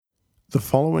The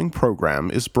following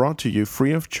program is brought to you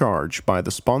free of charge by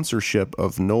the sponsorship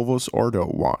of Novus Ordo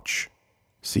Watch.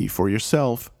 See for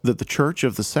yourself that the Church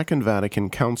of the Second Vatican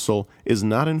Council is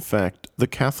not in fact the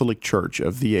Catholic Church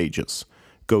of the ages.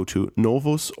 Go to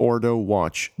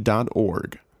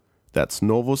novusordowatch.org. That's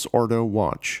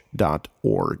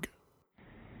novusordowatch.org.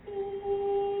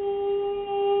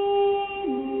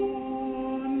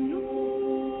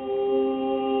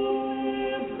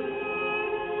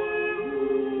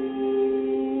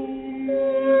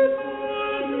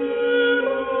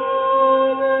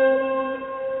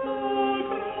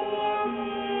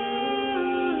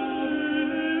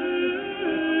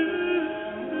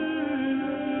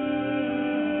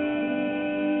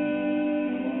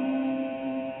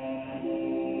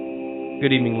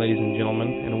 Good evening, ladies and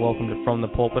gentlemen, and welcome to From the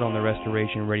Pulpit on the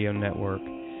Restoration Radio Network.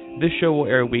 This show will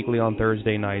air weekly on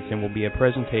Thursday nights and will be a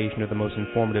presentation of the most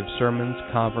informative sermons,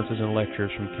 conferences, and lectures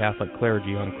from Catholic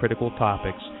clergy on critical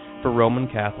topics for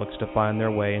Roman Catholics to find their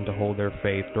way and to hold their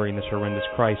faith during this horrendous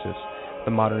crisis,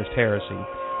 the modernist heresy,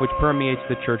 which permeates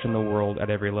the Church and the world at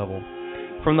every level.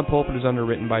 From the Pulpit is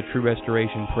underwritten by True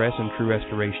Restoration Press and True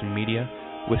Restoration Media,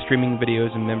 with streaming videos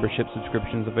and membership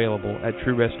subscriptions available at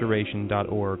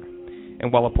truerestoration.org. And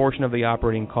while a portion of the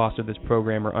operating costs of this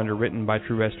program are underwritten by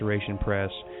True Restoration Press,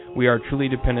 we are truly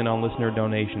dependent on listener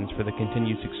donations for the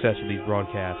continued success of these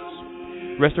broadcasts.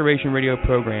 Restoration Radio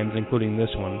programs, including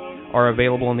this one, are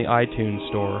available in the iTunes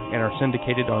Store and are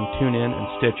syndicated on TuneIn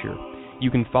and Stitcher. You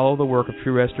can follow the work of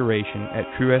True Restoration at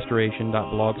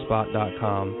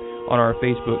truerestoration.blogspot.com, on our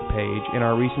Facebook page, and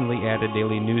our recently added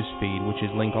daily news feed, which is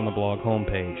linked on the blog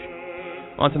homepage.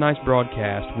 On tonight's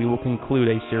broadcast, we will conclude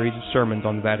a series of sermons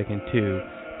on Vatican II,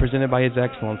 presented by His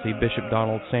Excellency Bishop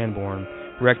Donald Sanborn,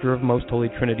 Rector of Most Holy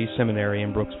Trinity Seminary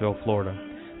in Brooksville, Florida.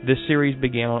 This series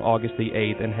began on August the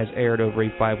 8th and has aired over a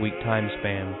 5-week time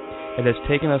span. It has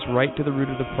taken us right to the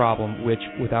root of the problem which,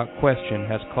 without question,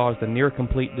 has caused the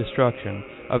near-complete destruction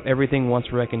of everything once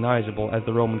recognizable as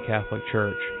the Roman Catholic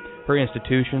Church, her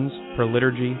institutions, her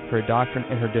liturgy, her doctrine,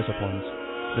 and her disciplines,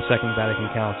 the Second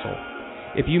Vatican Council.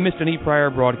 If you missed any prior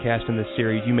broadcast in this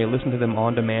series, you may listen to them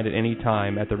on demand at any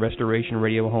time at the Restoration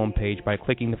Radio homepage by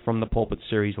clicking the From the Pulpit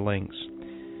series links.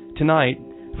 Tonight,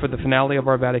 for the finale of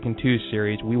our Vatican II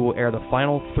series, we will air the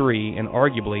final 3 and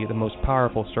arguably the most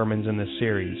powerful sermons in this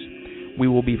series. We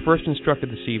will be first instructed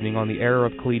this evening on the error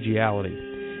of collegiality.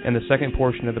 In the second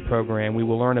portion of the program, we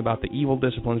will learn about the evil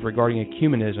disciplines regarding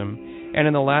ecumenism, and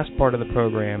in the last part of the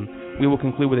program, we will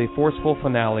conclude with a forceful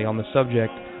finale on the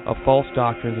subject of false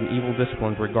doctrines and evil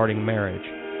disciplines regarding marriage.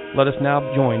 Let us now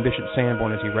join Bishop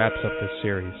Sanborn as he wraps up this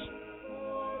series.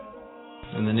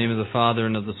 In the name of the Father,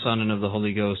 and of the Son, and of the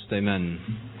Holy Ghost, amen.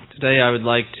 Today I would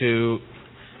like to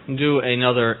do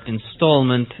another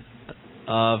installment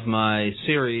of my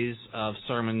series of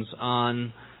sermons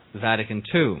on Vatican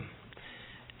II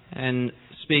and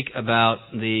speak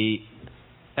about the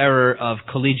error of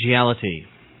collegiality.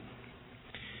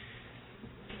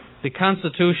 The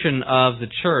constitution of the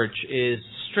Church is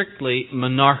strictly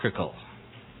monarchical.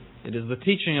 It is the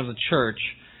teaching of the Church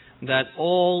that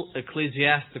all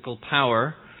ecclesiastical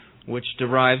power, which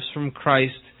derives from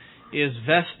Christ, is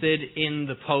vested in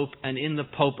the Pope and in the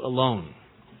Pope alone.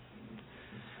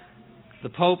 The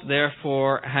Pope,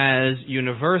 therefore, has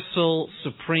universal,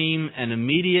 supreme, and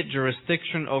immediate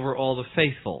jurisdiction over all the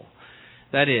faithful.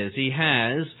 That is, he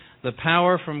has the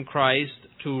power from Christ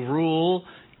to rule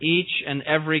each and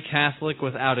every Catholic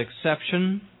without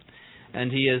exception,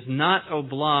 and he is not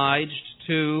obliged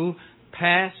to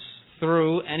pass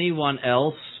through anyone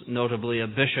else, notably a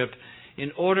bishop,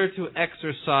 in order to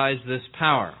exercise this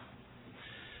power.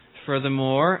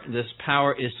 Furthermore, this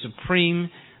power is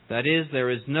supreme, that is, there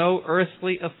is no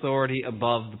earthly authority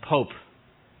above the Pope.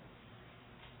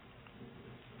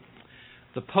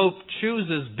 The Pope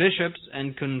chooses bishops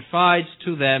and confides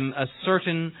to them a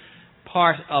certain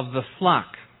part of the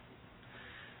flock.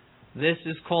 This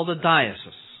is called a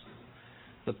diocese.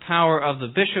 The power of the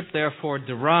bishop, therefore,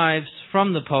 derives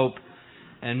from the Pope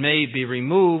and may be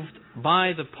removed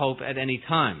by the Pope at any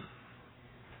time.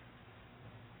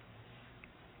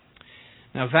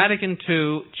 Now, Vatican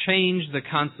II changed the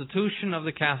constitution of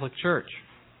the Catholic Church.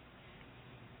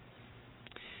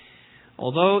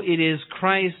 Although it is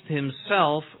Christ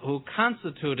himself who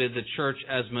constituted the Church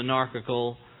as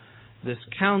monarchical, this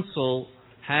council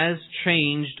has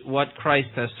changed what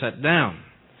Christ has set down.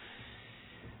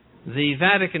 The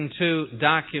Vatican II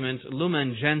document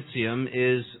Lumen Gentium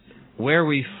is where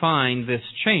we find this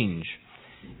change.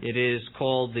 It is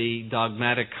called the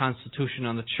Dogmatic Constitution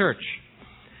on the Church.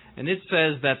 And it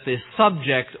says that the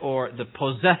subject or the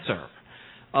possessor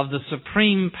of the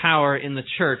supreme power in the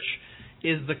Church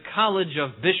is the College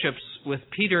of Bishops with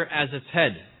Peter as its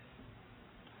head.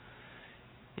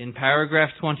 In paragraph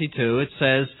 22, it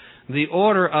says, "The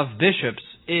order of bishops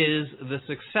is the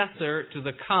successor to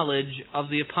the College of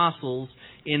the Apostles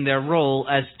in their role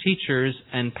as teachers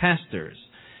and pastors.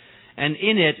 And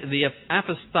in it, the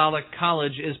Apostolic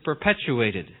College is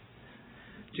perpetuated.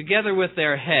 Together with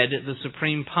their head, the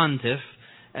Supreme Pontiff,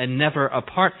 and never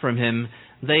apart from him,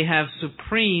 they have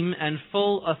supreme and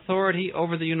full authority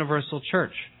over the universal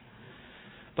Church.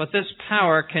 But this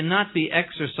power cannot be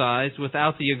exercised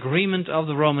without the agreement of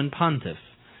the Roman Pontiff.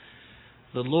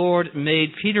 The Lord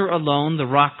made Peter alone the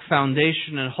rock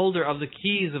foundation and holder of the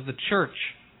keys of the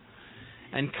Church,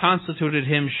 and constituted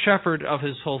him shepherd of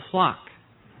his whole flock.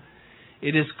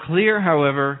 It is clear,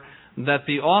 however, that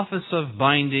the office of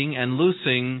binding and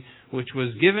loosing, which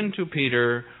was given to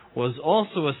Peter, was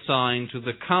also assigned to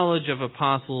the College of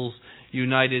Apostles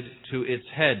united to its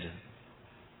head."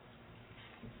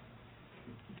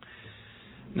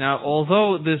 Now,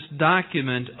 although this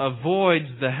document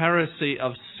avoids the heresy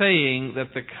of saying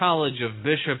that the College of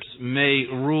Bishops may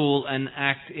rule and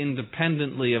act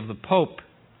independently of the Pope,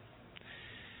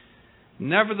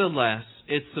 nevertheless,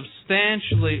 it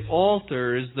substantially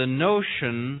alters the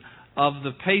notion of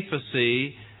the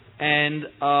papacy and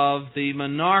of the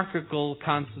monarchical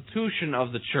constitution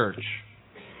of the Church.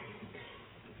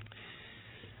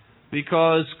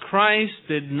 Because Christ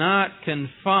did not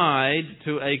confide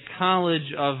to a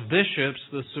college of bishops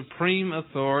the supreme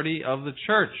authority of the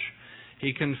Church.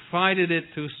 He confided it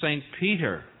to St.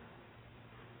 Peter.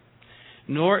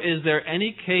 Nor is there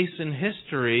any case in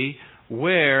history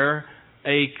where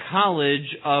a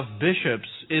college of bishops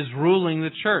is ruling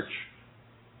the Church.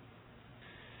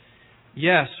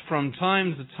 Yes, from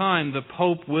time to time the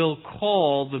Pope will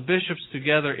call the bishops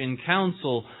together in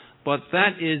council, but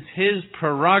that is his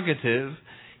prerogative.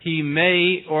 He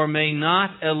may or may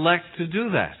not elect to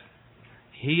do that.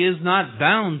 He is not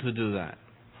bound to do that,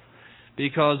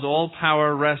 because all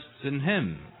power rests in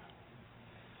him.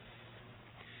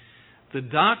 The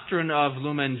doctrine of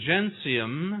Lumen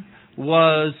Gentium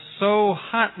was so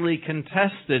hotly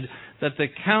contested that the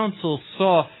council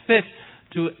saw fit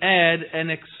to add an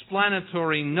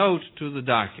explanatory note to the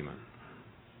document.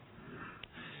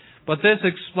 But this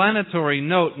explanatory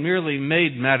note merely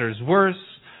made matters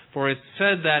worse, for it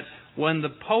said that when the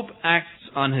Pope acts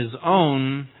on his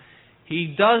own, he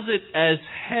does it as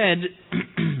head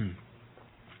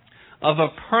of a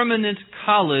permanent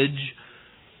college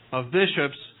of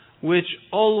bishops which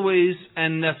always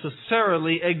and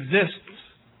necessarily exists.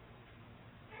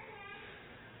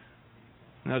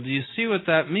 Now, do you see what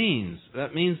that means?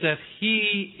 That means that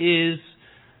he is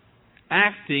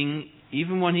acting,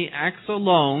 even when he acts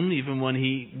alone, even when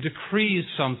he decrees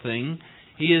something,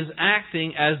 he is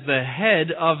acting as the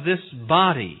head of this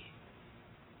body.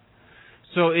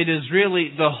 So it is really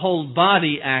the whole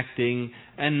body acting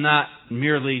and not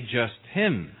merely just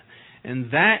him.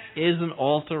 And that is an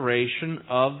alteration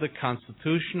of the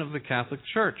constitution of the Catholic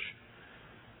Church.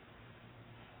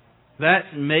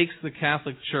 That makes the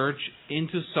Catholic Church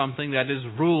into something that is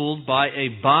ruled by a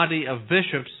body of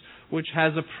bishops which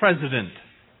has a president.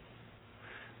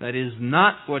 That is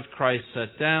not what Christ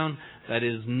set down. That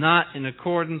is not in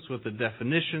accordance with the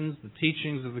definitions, the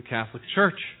teachings of the Catholic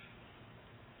Church.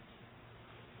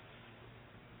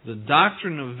 The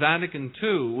doctrine of Vatican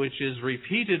II, which is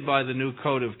repeated by the new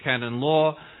Code of Canon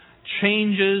Law,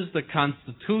 changes the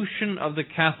constitution of the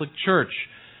Catholic Church.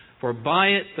 For by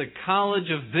it the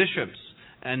College of Bishops,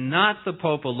 and not the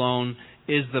Pope alone,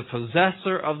 is the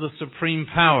possessor of the supreme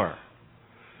power.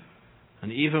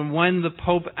 And even when the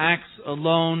Pope acts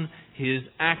alone, he is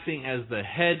acting as the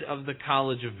head of the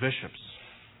College of Bishops.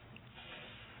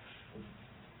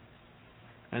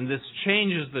 And this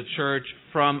changes the Church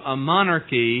from a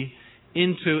monarchy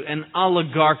into an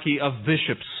oligarchy of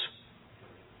bishops.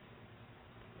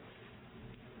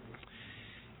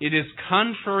 It is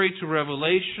contrary to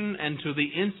revelation and to the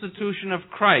institution of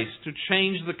Christ to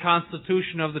change the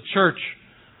constitution of the Church.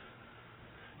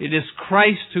 It is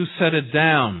Christ who set it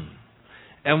down.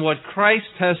 And what Christ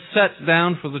has set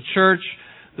down for the Church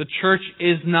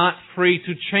is not free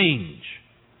to change.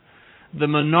 The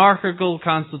monarchical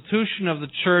constitution of the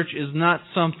Church is not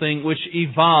something which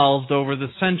evolved over the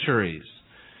centuries.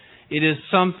 It is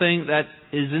something that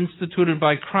is instituted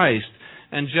by Christ.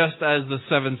 And just as the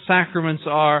seven sacraments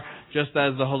are, just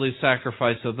as the holy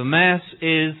sacrifice of the Mass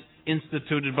is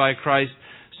instituted by Christ,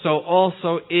 so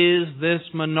also is this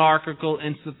monarchical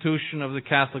institution of the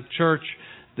Catholic Church,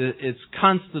 its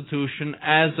constitution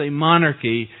as a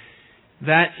monarchy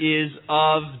that is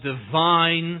of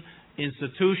divine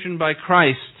institution by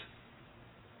Christ.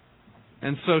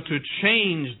 And so to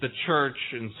change the church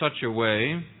in such a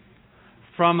way,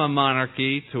 from a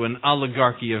monarchy to an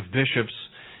oligarchy of bishops,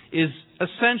 is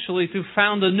essentially to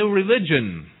found a new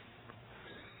religion.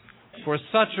 For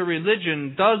such a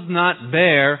religion does not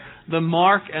bear the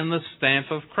mark and the stamp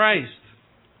of Christ,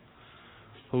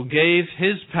 who gave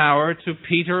His power to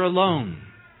Peter alone.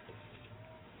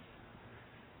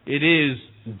 It is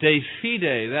de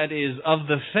fide, that is, of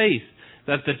the faith,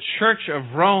 that the Church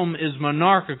of Rome is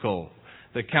monarchical.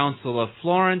 The Council of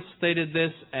Florence stated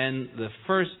this, and the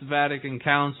First Vatican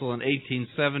Council in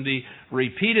 1870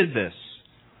 repeated this.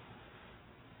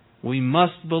 We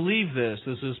must believe this.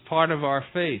 This is part of our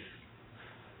faith.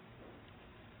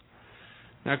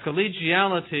 Now,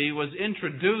 collegiality was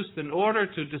introduced in order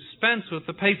to dispense with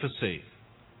the papacy.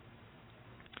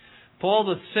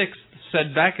 Paul VI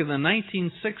said back in the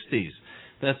 1960s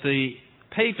that the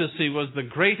papacy was the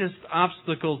greatest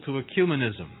obstacle to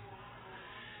ecumenism.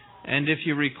 And if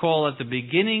you recall, at the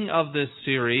beginning of this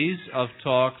series of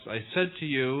talks, I said to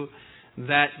you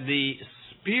that the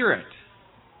spirit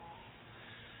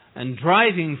and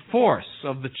driving force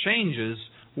of the changes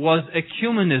was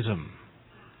ecumenism.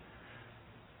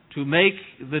 To make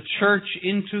the church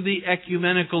into the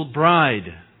ecumenical bride,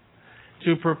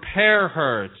 to prepare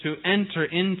her to enter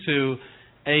into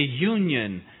a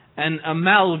union, an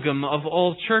amalgam of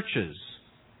all churches.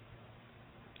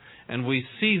 And we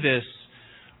see this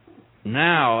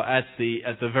now at the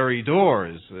very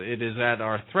doors. It is at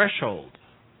our threshold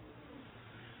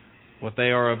what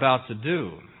they are about to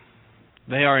do.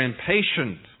 They are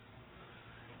impatient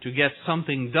to get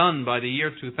something done by the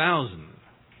year 2000.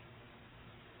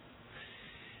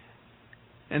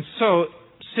 And so,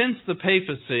 since the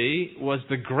papacy was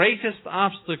the greatest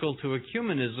obstacle to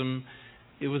ecumenism,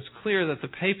 it was clear that the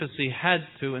papacy had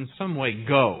to, in some way,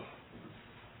 go.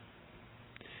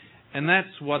 And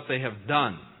that's what they have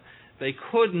done. They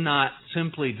could not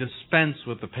simply dispense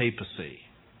with the papacy.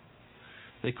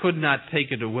 They could not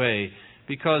take it away,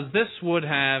 because this would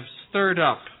have stirred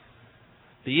up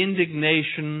the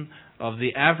indignation of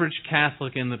the average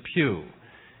Catholic in the pew.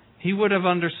 He would have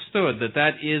understood that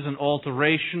that is an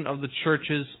alteration of the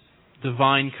Church's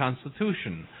divine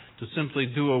constitution, to simply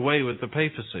do away with the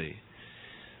papacy.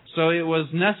 So it was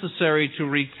necessary to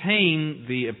retain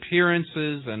the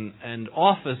appearances and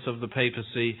office of the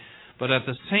papacy, but at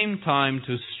the same time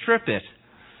to strip it,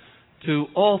 to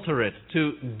alter it,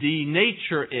 to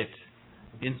denature it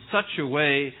in such a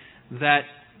way that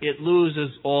it loses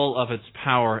all of its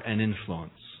power and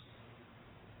influence.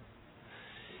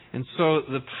 And so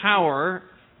the power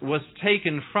was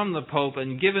taken from the Pope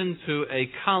and given to a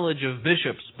college of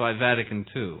bishops by Vatican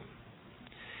II.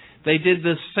 They did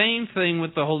the same thing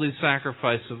with the Holy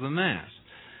Sacrifice of the Mass.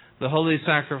 The Holy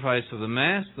Sacrifice of the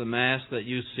Mass that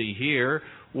you see here,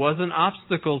 was an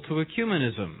obstacle to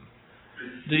ecumenism.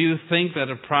 Do you think that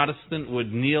a Protestant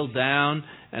would kneel down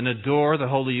and adore the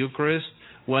Holy Eucharist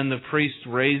when the priest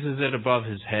raises it above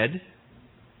his head?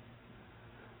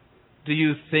 Do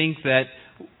you think that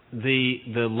the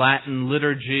Latin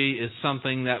liturgy is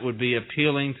something that would be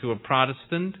appealing to a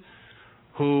Protestant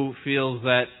who feels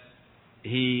that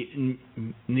he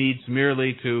needs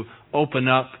merely to open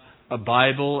up a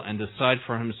Bible and decide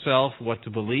for himself what to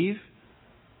believe?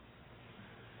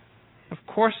 Of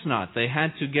course not. They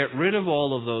had to get rid of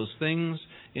all of those things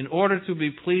in order to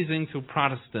be pleasing to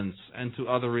Protestants and to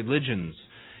other religions.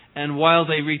 And while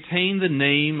they retained the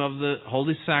name of the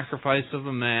Holy Sacrifice of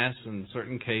the Mass in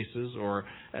certain cases, or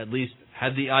at least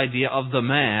had the idea of the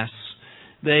Mass,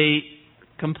 they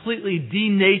completely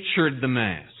denatured the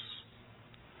Mass,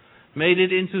 made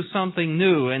it into something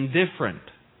new and different,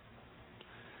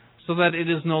 so that it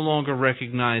is no longer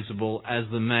recognizable as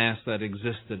the Mass that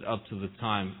existed up to the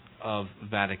time of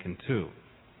Vatican II.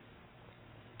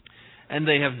 And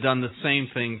they have done the same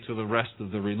thing to the rest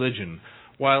of the religion.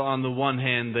 While on the one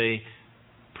hand they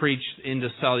preach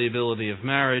indissolubility of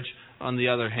marriage, on the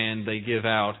other hand they give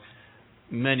out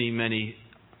many, many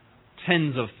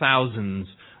tens of thousands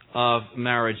of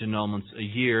marriage annulments a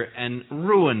year and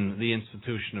ruin the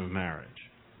institution of marriage.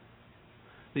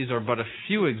 These are but a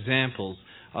few examples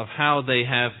of how they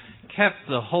have kept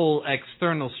the whole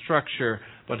external structure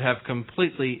but have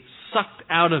completely sucked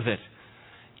out of it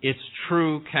its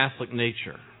true Catholic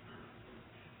nature.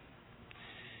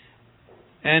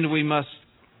 And we must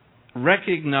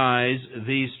recognize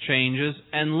these changes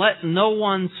and let no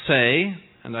one say,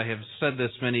 and I have said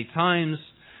this many times,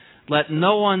 let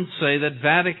no one say that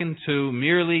Vatican II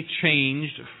merely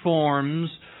changed forms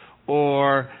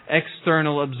or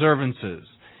external observances.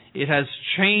 It has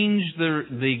changed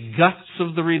the guts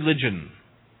of the religion.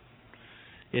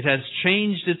 It has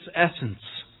changed its essence.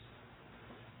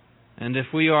 And if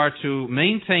we are to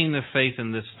maintain the faith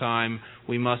in this time,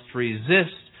 we must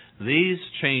resist these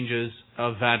changes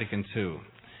of Vatican II.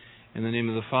 In the name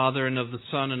of the Father, and of the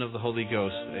Son, and of the Holy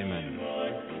Ghost. Amen.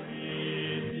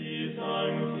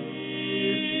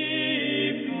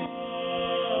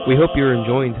 We hope you're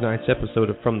enjoying tonight's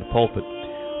episode of From the Pulpit.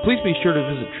 Please be sure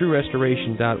to visit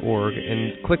TrueRestoration.org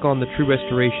and click on the True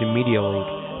Restoration Media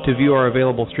link to view our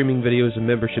available streaming videos and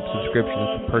membership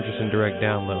subscriptions for purchase and direct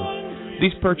download.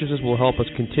 These purchases will help us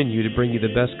continue to bring you the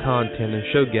best content and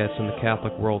show guests in the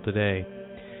Catholic world today.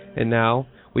 And now,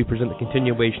 we present the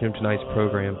continuation of tonight's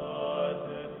program.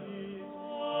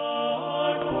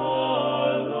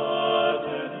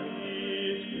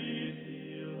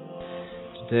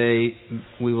 Today,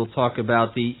 we will talk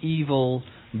about the evil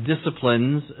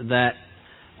disciplines that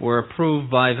were approved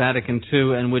by Vatican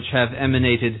II and which have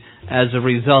emanated as a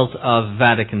result of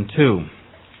Vatican II.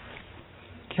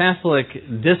 Catholic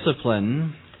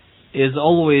discipline is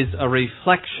always a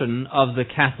reflection of the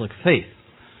Catholic faith.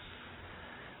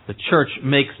 The Church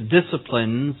makes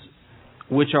disciplines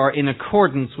which are in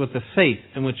accordance with the faith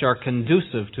and which are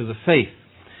conducive to the faith.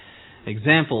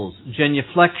 Examples: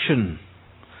 genuflection,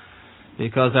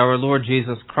 because our Lord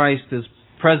Jesus Christ is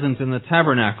present in the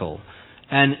tabernacle,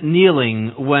 and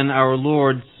kneeling when our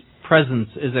Lord's presence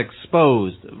is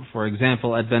exposed, for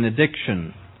example, at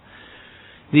benediction.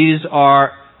 These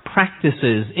are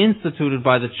practices instituted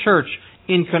by the Church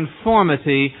in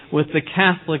conformity with the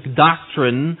Catholic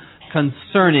doctrine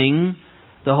concerning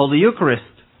the Holy Eucharist.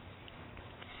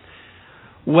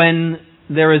 When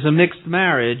there is a mixed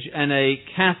marriage and a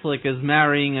Catholic is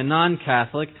marrying a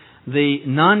non-Catholic, the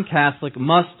non-Catholic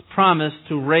must promise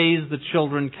to raise the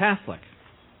children Catholic,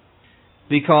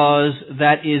 because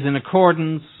that is in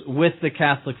accordance with the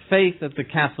Catholic faith, that the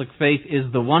Catholic faith is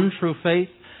the one true faith,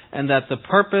 and that the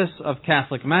purpose of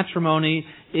Catholic matrimony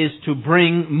is to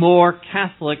bring more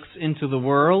Catholics into the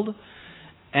world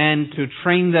and to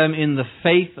train them in the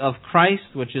faith of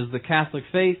Christ, which is the Catholic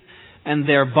faith, and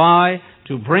thereby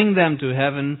to bring them to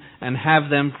heaven and have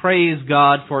them praise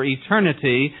God for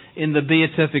eternity in the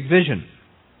beatific vision.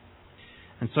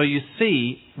 And so you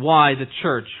see why the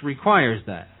Church requires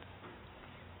that.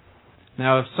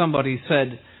 Now, if somebody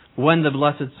said, when the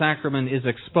Blessed Sacrament is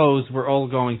exposed, we're all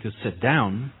going to sit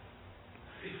down,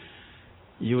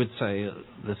 you would say,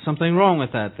 there's something wrong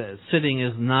with that. That sitting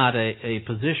is not a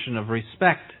position of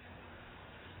respect.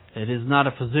 It is not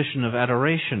a position of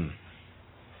adoration.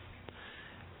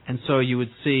 And so you would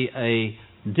see a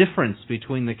difference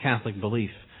between the Catholic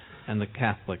belief and the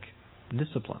Catholic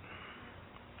discipline.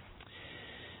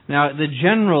 Now, the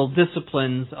general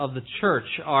disciplines of the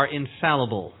Church are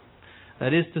infallible.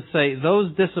 That is to say,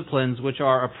 those disciplines which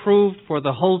are approved for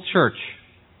the whole Church,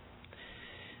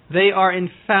 they are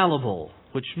infallible,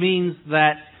 which means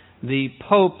that the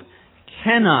Pope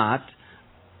cannot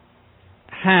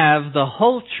have the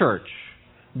whole Church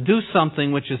do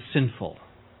something which is sinful.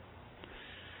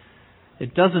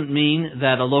 It doesn't mean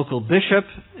that a local bishop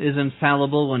is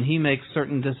infallible when he makes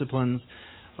certain disciplines,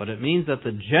 but it means that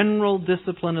the general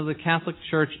discipline of the Catholic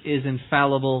Church is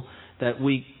infallible, that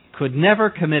we could never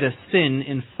commit a sin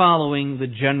in following the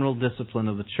general discipline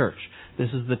of the Church. This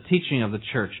is the teaching of the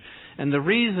Church. And the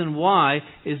reason why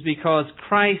is because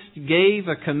Christ gave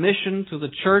a commission to the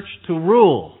Church to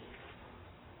rule.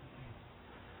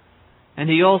 And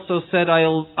He also said,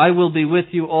 I will be with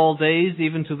you all days,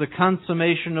 even to the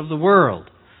consummation of the world.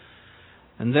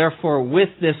 And therefore, with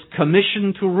this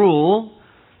commission to rule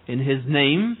in His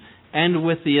name, and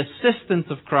with the assistance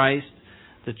of Christ,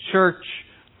 the Church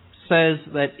says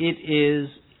that it is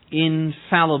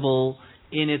infallible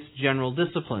in its general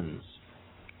disciplines.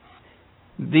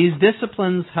 These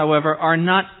disciplines, however, are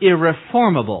not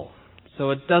irreformable.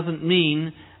 So it doesn't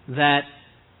mean that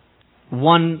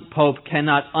one pope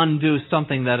cannot undo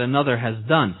something that another has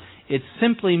done. It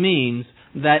simply means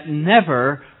that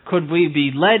never could we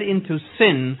be led into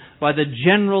sin by the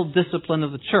general discipline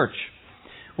of the Church.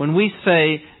 When we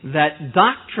say that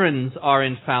doctrines are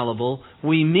infallible,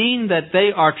 we mean that they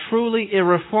are truly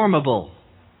irreformable.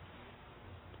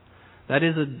 That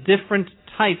is a different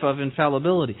type of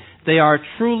infallibility. They are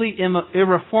truly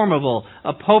irreformable.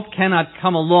 A pope cannot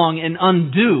come along and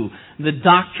undo the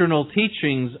doctrinal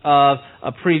teachings of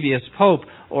a previous pope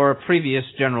or a previous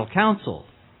general council.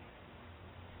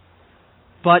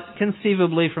 But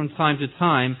conceivably, from time to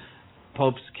time,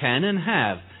 popes can and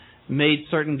have made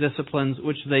certain disciplines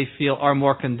which they feel are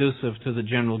more conducive to the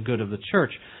general good of the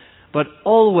Church. But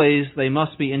always they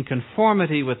must be in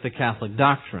conformity with the Catholic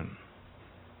doctrine.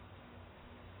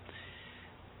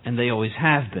 And they always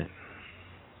have been.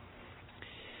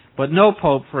 But no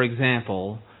pope, for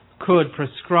example, could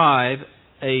prescribe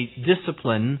a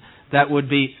discipline that would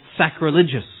be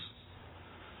sacrilegious.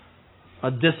 A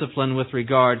discipline with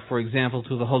regard, for example,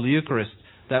 to the Holy Eucharist,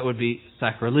 that would be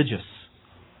sacrilegious.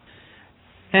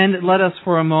 And let us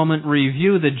for a moment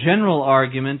review the general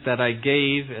argument that I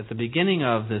gave at the beginning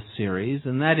of this series,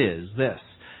 and that is this.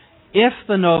 If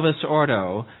the Novus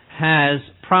Ordo has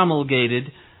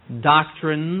promulgated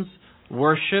doctrines,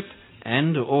 worship,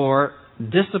 and or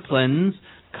disciplines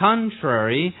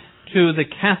contrary to the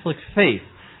Catholic faith,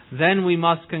 then we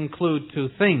must conclude two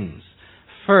things.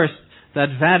 First, that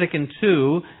Vatican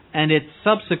II and its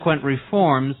subsequent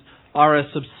reforms are a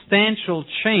substantial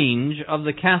change of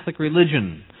the Catholic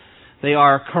religion. They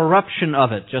are a corruption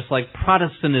of it, just like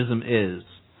Protestantism is.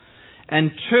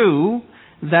 And two,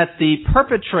 that the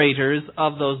perpetrators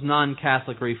of those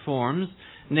non-Catholic reforms,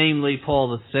 namely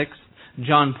Paul VI,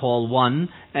 John Paul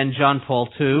I, and John Paul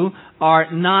II,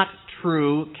 are not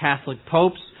true Catholic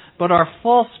popes, but are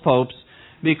false popes,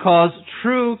 because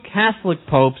true Catholic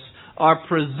popes are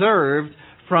preserved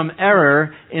from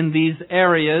error in these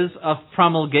areas of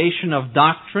promulgation of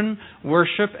doctrine,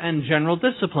 worship, and general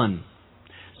discipline.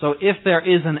 So if there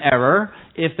is an error,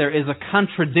 if there is a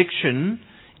contradiction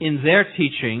in their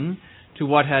teaching to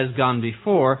what has gone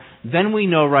before, then we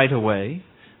know right away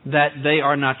that they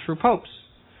are not true popes,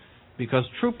 because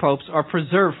true popes are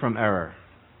preserved from error.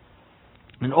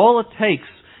 And all it takes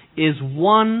is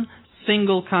one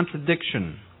single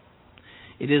contradiction.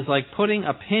 It is like putting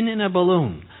a pin in a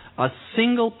balloon. A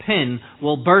single pin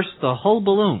will burst the whole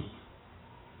balloon.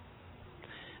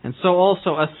 And so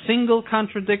also a single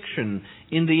contradiction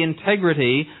in the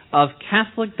integrity of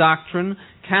Catholic doctrine,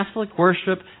 Catholic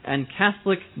worship, and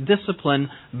Catholic discipline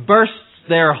bursts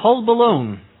their whole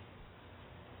balloon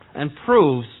and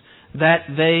proves that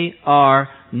they are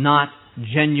not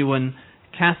genuine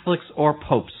Catholics or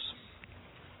popes.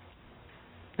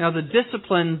 Now, the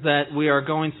disciplines that we are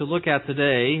going to look at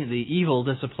today, the evil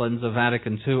disciplines of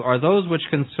Vatican II, are those which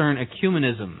concern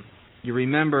ecumenism. You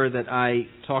remember that I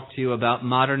talked to you about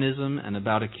modernism and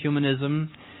about ecumenism.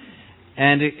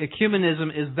 And ecumenism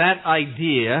is that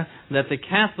idea that the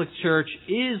Catholic Church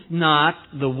is not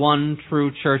the one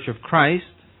true Church of Christ,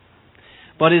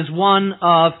 but is one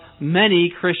of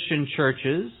many Christian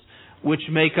churches which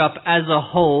make up as a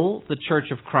whole the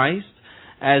Church of Christ,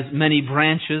 as many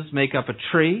branches make up a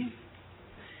tree.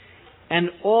 And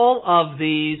all of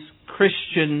these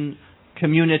Christian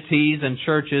communities and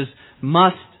churches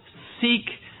must seek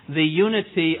the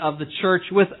unity of the church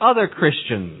with other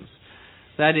Christians,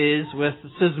 that is, with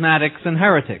schismatics and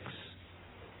heretics.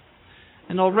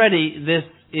 And already this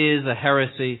is a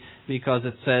heresy because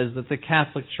it says that the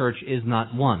Catholic Church is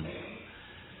not one.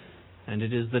 And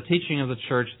it is the teaching of the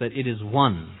Church that it is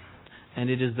one. And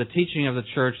it is the teaching of the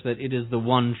Church that it is the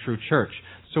one true Church.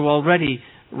 So already,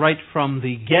 right from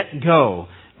the get-go,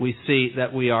 we see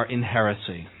that we are in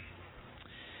heresy.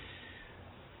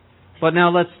 But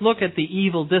now let's look at the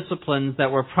evil disciplines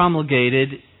that were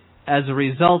promulgated as a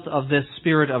result of this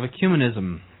spirit of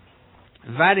ecumenism.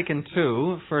 Vatican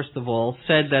II, first of all,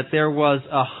 said that there was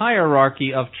a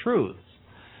hierarchy of truths,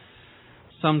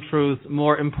 some truths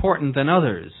more important than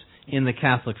others in the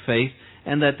Catholic faith,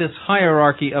 and that this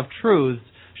hierarchy of truths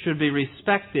should be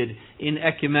respected in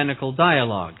ecumenical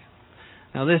dialogue.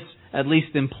 Now this at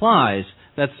least implies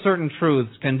that certain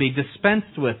truths can be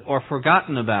dispensed with or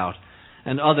forgotten about,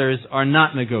 and others are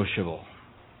not negotiable.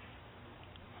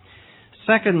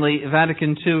 Secondly,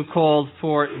 Vatican II called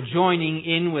for joining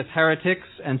in with heretics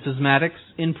and schismatics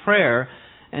in prayer,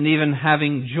 and even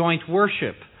having joint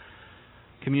worship,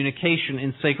 communication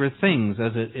in sacred things,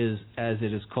 as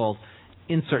it is called,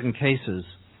 in certain cases.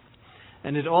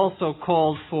 And it also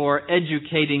called for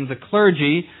educating the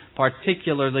clergy,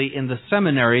 particularly in the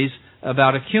seminaries,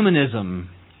 about ecumenism.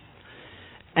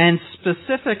 And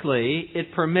specifically,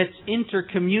 it permits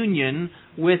intercommunion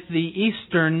with the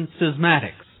Eastern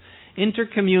schismatics.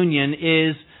 Intercommunion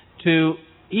is to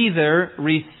either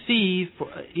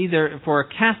for a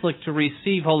Catholic to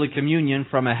receive Holy Communion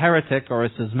from a heretic or a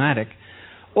schismatic,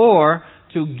 or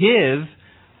to give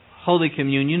Holy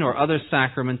Communion or other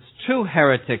sacraments to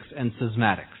heretics and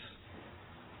schismatics.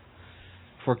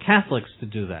 For Catholics to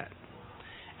do that.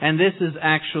 And this is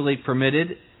actually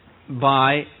permitted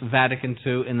by Vatican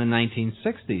II in the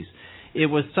 1960s. It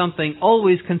was something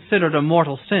always considered a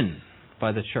mortal sin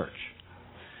by the Church.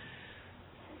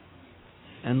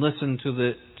 And listen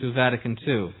to Vatican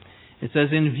II. It says,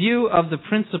 in view of the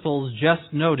principles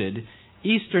just noted,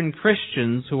 Eastern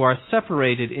Christians who are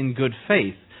separated in good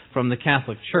faith from the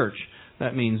Catholic Church,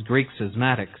 that means Greek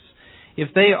schismatics, if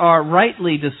they are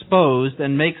rightly disposed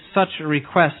and make such a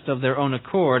request of their own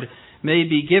accord, may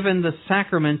be given the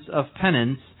sacraments of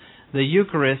penance the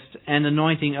Eucharist, and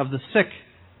anointing of the sick.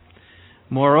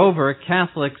 Moreover,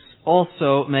 Catholics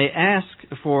also may ask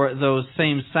for those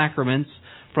same sacraments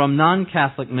from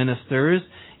non-Catholic ministers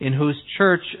in whose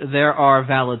church there are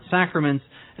valid sacraments,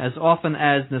 as often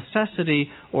as necessity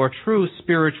or true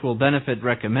spiritual benefit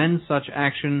recommends such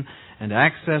action, and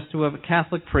access to a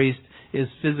Catholic priest is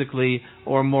physically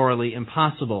or morally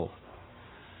impossible.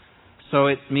 So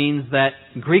it means that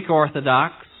Greek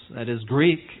Orthodox, that is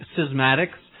Greek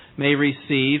schismatics, may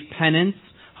receive penance,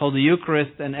 hold the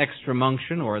Eucharist and extreme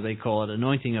unction, or they call it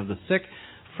anointing of the sick,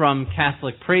 from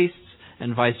Catholic priests,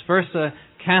 and vice versa.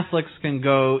 Catholics can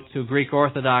go to Greek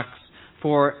Orthodox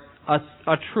for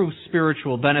a true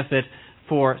spiritual benefit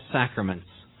for sacraments.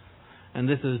 And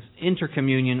this is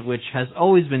intercommunion, which has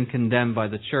always been condemned by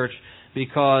the Church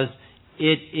because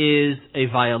it is a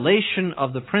violation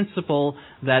of the principle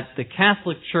that the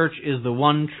Catholic Church is the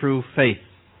one true faith.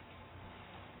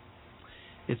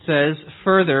 It says,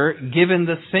 further, given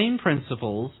the same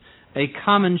principles, a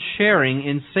common sharing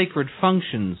in sacred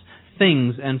functions,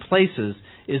 things, and places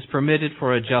is permitted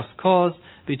for a just cause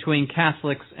between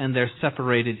Catholics and their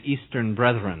separated Eastern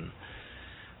brethren.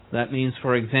 That means,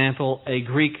 for example, a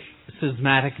Greek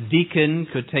schismatic deacon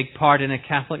could take part in a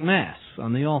Catholic Mass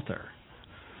on the altar.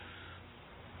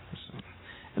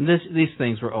 And these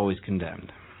things were always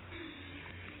condemned.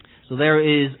 So there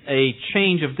is a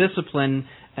change of discipline,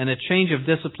 and a change of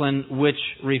discipline which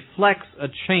reflects a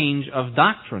change of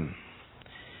doctrine.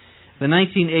 The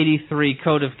 1983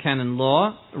 Code of Canon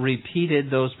Law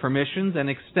repeated those permissions and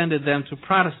extended them to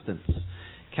Protestants.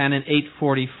 Canon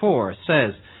 844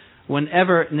 says,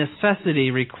 whenever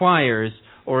necessity requires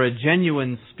or a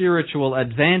genuine spiritual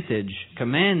advantage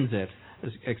commends it,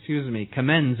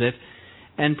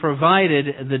 and provided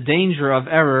the danger of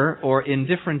error or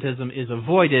indifferentism is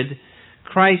avoided,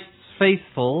 Christ's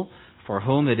faithful, for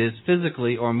whom it is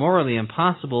physically or morally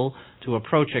impossible to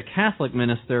approach a Catholic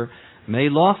minister, may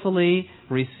lawfully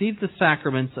receive the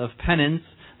sacraments of penance,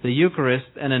 the Eucharist,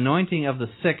 and anointing of the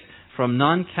sick from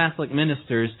non-Catholic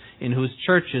ministers in whose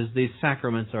churches these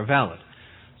sacraments are valid.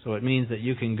 So it means that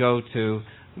you can go to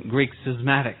Greek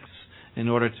schismatics in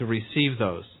order to receive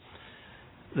those.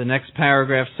 The next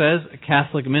paragraph says,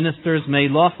 Catholic ministers may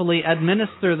lawfully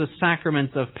administer the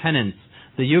sacraments of penance,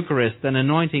 the Eucharist, and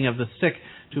anointing of the sick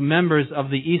to members of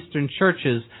the Eastern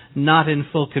churches not in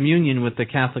full communion with the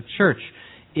Catholic Church,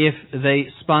 if they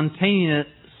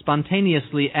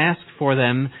spontaneously ask for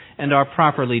them and are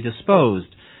properly disposed.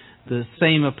 The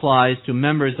same applies to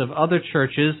members of other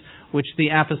churches which the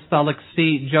Apostolic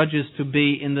See judges to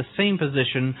be in the same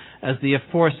position as the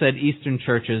aforesaid Eastern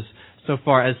churches so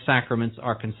far as sacraments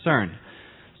are concerned.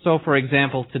 So, for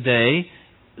example, today,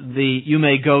 you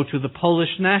may go to the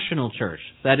Polish National Church.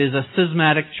 That is a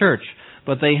schismatic church,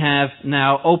 but they have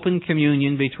now open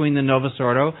communion between the Novus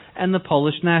Ordo and the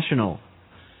Polish National.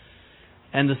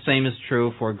 And the same is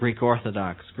true for Greek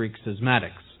Orthodox, Greek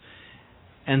schismatics.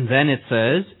 And then it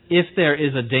says, if there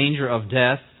is a danger of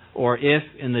death, or if,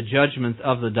 in the judgment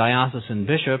of the diocesan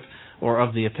bishop or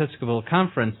of the Episcopal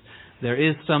Conference, there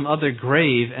is some other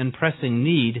grave and pressing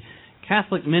need,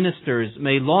 Catholic ministers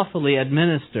may lawfully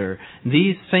administer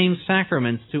these same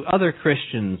sacraments to other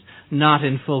Christians not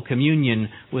in full communion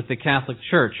with the Catholic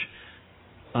Church.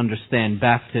 Understand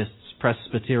Baptists,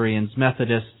 Presbyterians,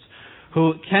 Methodists,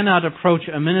 who cannot approach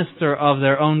a minister of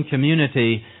their own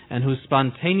community and who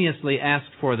spontaneously ask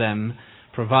for them,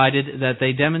 provided that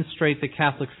they demonstrate the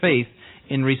Catholic faith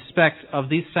in respect of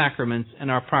these sacraments and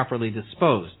are properly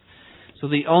disposed. So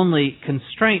the only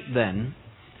constraint then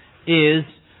is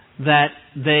that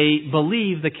they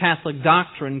believe the Catholic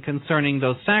doctrine concerning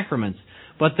those sacraments,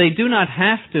 but they do not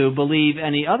have to believe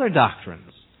any other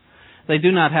doctrines. They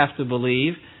do not have to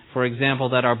believe, for example,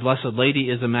 that our Blessed Lady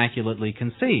is immaculately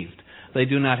conceived. They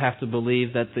do not have to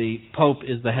believe that the Pope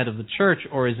is the head of the Church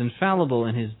or is infallible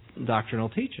in his doctrinal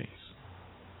teachings.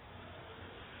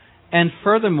 And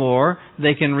furthermore,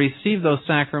 they can receive those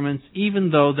sacraments even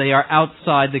though they are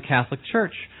outside the Catholic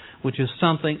Church, which is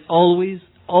something always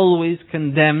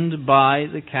condemned by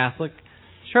the Catholic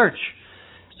Church.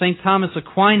 St. Thomas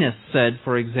Aquinas said,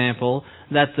 for example,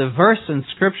 that the verse in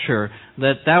Scripture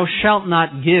that thou shalt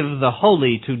not give the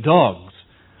holy to dogs,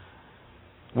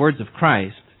 words of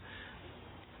Christ,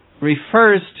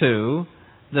 refers to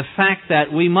the fact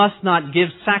that we must not give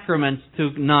sacraments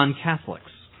to non-Catholics.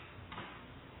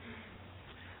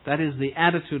 That is the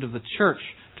attitude of the Church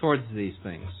towards these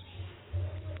things.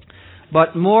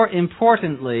 But more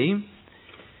importantly,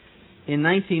 in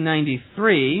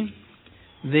 1993,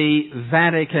 the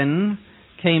Vatican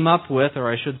came up with,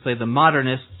 or I should say the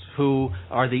modernists who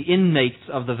are the inmates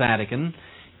of the Vatican,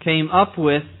 came up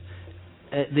with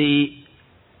the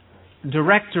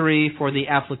directory for the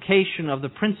application of the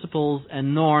principles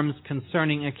and norms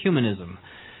concerning ecumenism.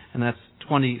 And that's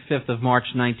 25th of March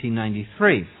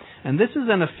 1993. And this is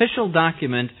an official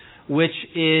document which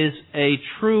is a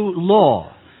true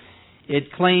law.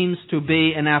 It claims to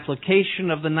be an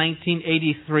application of the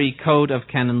 1983 Code of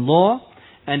Canon Law,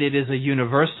 and it is a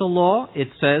universal law. It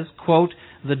says, quote,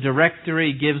 "The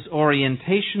directory gives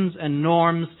orientations and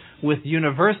norms with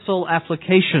universal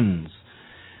applications.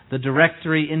 The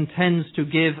directory intends to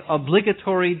give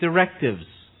obligatory directives."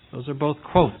 Those are both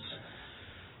quotes.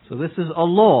 So this is a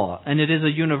law, and it is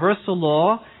a universal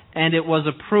law, and it was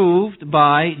approved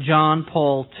by John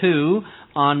Paul II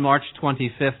on March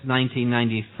 25th,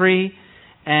 1993,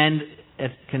 and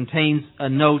it contains a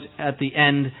note at the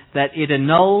end that it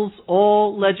annuls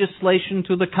all legislation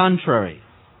to the contrary.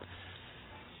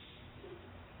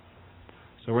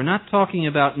 So we're not talking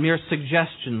about mere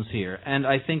suggestions here, and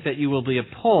I think that you will be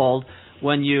appalled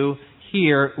when you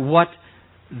hear what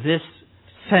this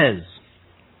says.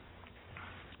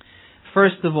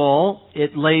 First of all,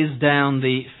 it lays down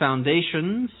the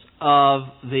foundations of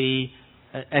the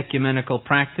ecumenical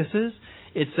practices.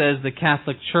 It says the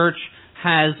Catholic Church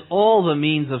has all the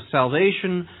means of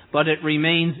salvation, but it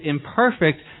remains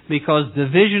imperfect because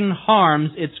division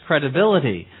harms its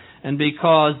credibility, and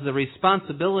because the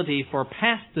responsibility for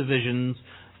past divisions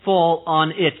fall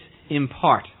on it in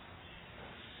part.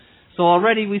 So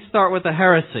already we start with a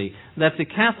heresy that the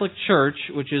Catholic Church,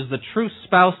 which is the true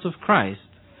spouse of Christ,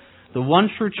 the one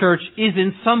true church, is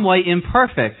in some way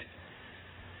imperfect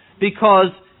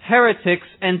because heretics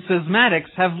and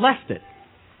schismatics have left it.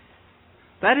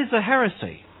 That is a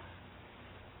heresy.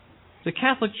 The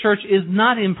Catholic Church is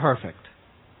not imperfect.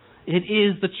 It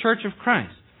is the Church of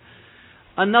Christ.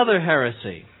 Another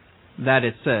heresy that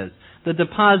it says, the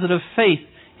deposit of faith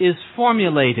is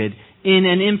formulated in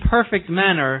an imperfect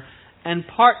manner and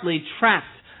partly trapped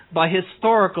by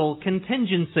historical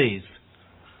contingencies.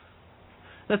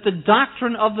 That the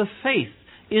doctrine of the faith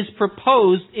is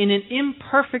proposed in an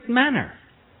imperfect manner,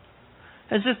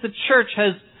 as if the church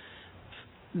has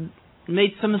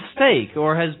made some mistake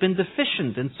or has been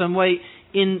deficient in some way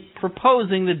in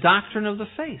proposing the doctrine of the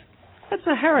faith. That's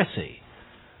a heresy.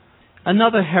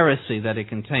 Another heresy that it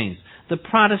contains, the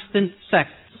Protestant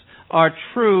sects are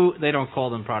true, they don't call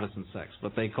them Protestant sects,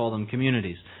 but they call them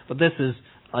communities. But this is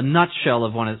a nutshell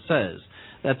of what it says.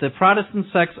 That the Protestant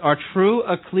sects are true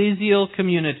ecclesial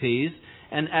communities,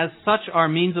 and as such are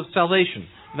means of salvation.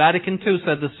 Vatican II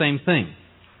said the same thing.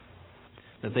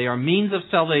 That they are means of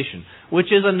salvation, which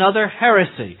is another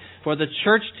heresy. For the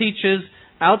Church teaches,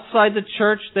 outside the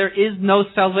Church there is no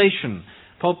salvation.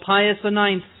 Pope Pius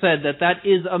IX said that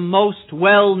is a most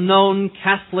well-known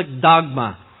Catholic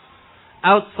dogma.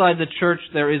 Outside the Church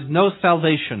there is no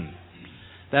salvation.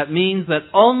 That means that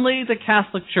only the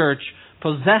Catholic Church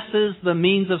possesses the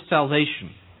means of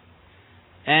salvation.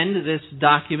 And this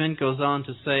document goes on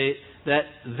to say that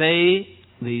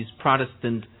these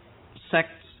Protestant sects,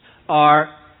 are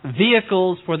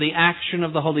vehicles for the action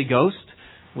of the Holy Ghost,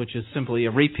 which is simply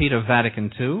a repeat of Vatican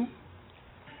II,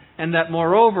 and that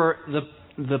moreover,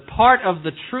 the part of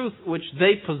the truth which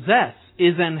they possess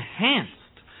is enhanced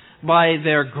by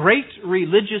their great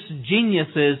religious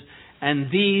geniuses,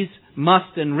 and these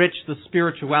must enrich the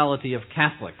spirituality of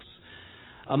Catholics.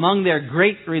 Among their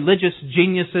great religious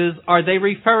geniuses, are they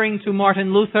referring to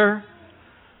Martin Luther,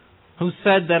 who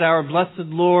said that our blessed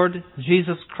Lord,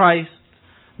 Jesus Christ,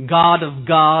 God of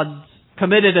gods,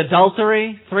 committed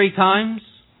adultery 3 times?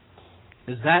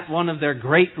 Is that one of their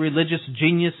great religious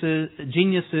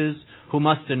geniuses who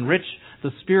must enrich the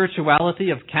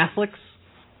spirituality of Catholics?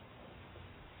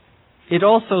 It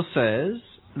also says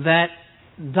that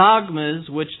dogmas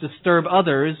which disturb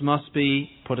others must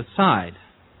be put aside.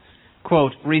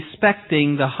 Quote,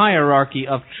 respecting the hierarchy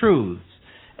of truths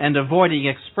and avoiding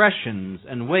expressions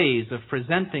and ways of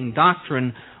presenting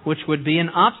doctrine which would be an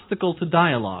obstacle to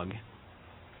dialogue.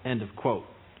 End of quote.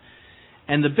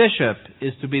 And the bishop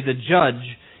is to be the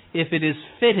judge if it is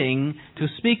fitting to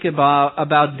speak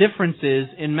about differences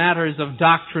in matters of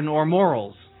doctrine or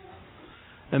morals.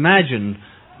 Imagine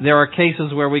there are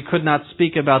cases where we could not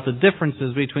speak about the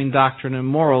differences between doctrine and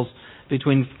morals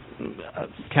between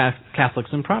Catholics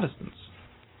and Protestants.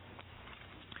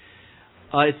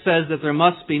 It says that there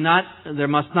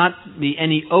must not be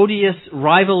any odious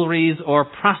rivalries or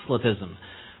proselytism.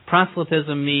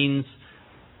 Proselytism means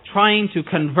trying to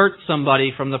convert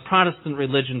somebody from the Protestant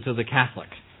religion to the Catholic.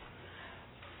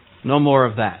 No more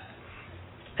of that.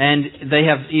 And they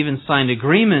have even signed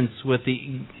agreements with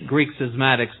the Greek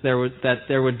schismatics that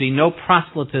there would be no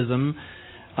proselytism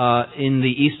in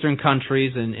the eastern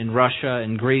countries, in Russia,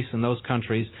 in Greece, and those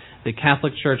countries, the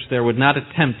Catholic Church there would not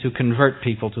attempt to convert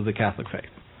people to the Catholic faith.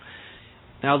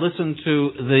 Now listen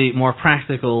to the more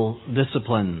practical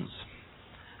disciplines.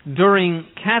 During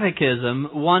catechism,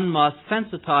 one must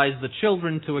sensitize the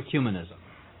children to ecumenism.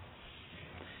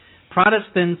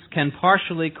 Protestants can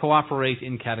partially cooperate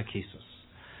in catechesis.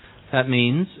 That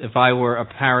means, if I were a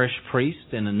parish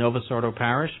priest in a Novus Ordo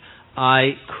parish,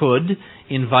 I could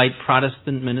invite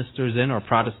Protestant ministers in or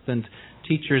Protestant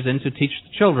teachers in to teach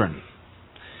the children.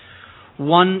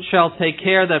 One shall take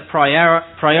care that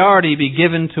priority be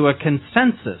given to a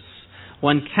consensus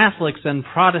when Catholics and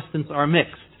Protestants are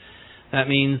mixed. That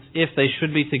means, if they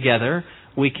should be together,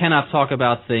 we cannot talk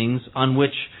about things on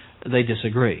which they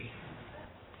disagree.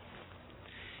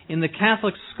 In the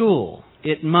Catholic school,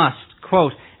 it must,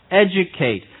 quote,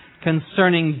 educate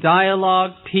concerning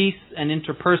dialogue, peace, and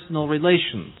interpersonal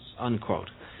relations, unquote.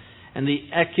 And the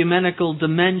ecumenical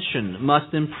dimension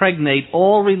must impregnate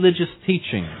all religious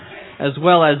teaching, as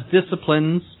well as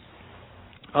disciplines,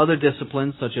 other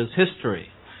disciplines such as history.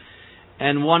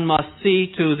 And one must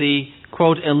see to the,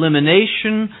 quote,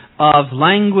 elimination of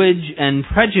language and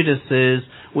prejudices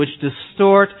which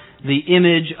distort the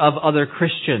image of other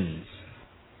Christians.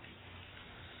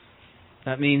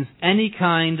 That means any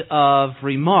kind of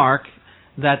remark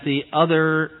that the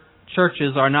other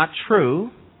churches are not true,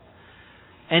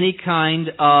 any kind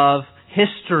of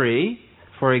history,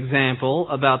 for example,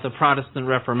 about the Protestant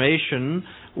Reformation,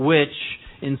 which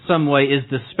in some way is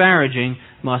disparaging,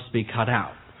 must be cut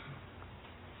out.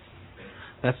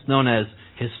 That's known as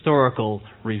historical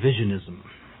revisionism.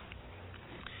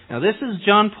 Now this is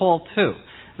John Paul II.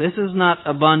 This is not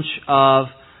a bunch of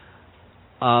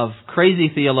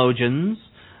crazy theologians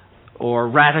or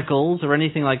radicals or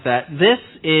anything like that. This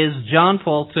is John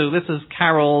Paul II. This is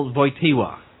Karol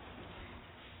Wojtyła.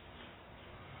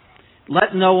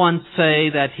 Let no one say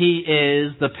that he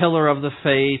is the pillar of the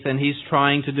faith and he's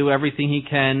trying to do everything he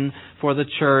can for the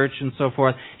church and so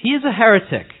forth. He is a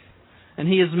heretic, and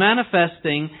he is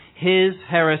manifesting his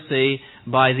heresy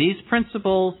by these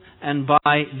principles and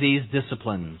by these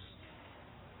disciplines.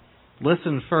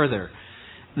 Listen further.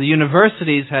 The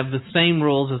universities have the same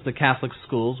rules as the Catholic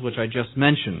schools, which I just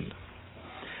mentioned.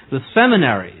 The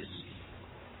seminaries,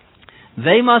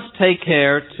 they must take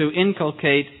care to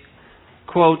inculcate,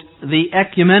 quote, the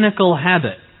ecumenical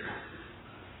habit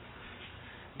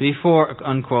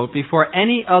before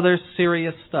any other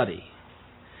serious study,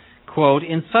 quote,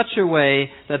 in such a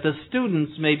way that the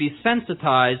students may be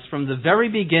sensitized from the very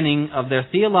beginning of their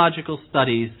theological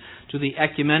studies to the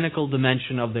ecumenical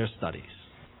dimension of their studies.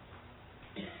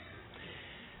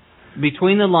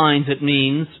 Between the lines, it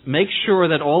means make sure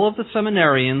that all of the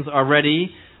seminarians are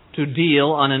ready to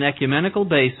deal on an ecumenical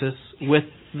basis with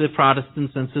the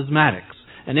Protestants and schismatics.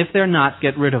 And if they're not,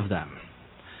 get rid of them.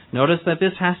 Notice that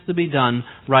this has to be done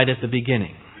right at the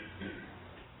beginning.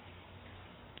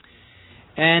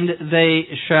 And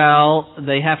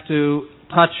they have to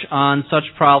touch on such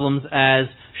problems as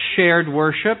shared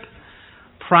worship,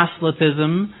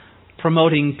 proselytism,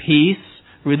 promoting peace,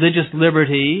 religious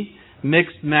liberty,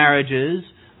 mixed marriages,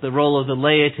 the role of the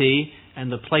laity,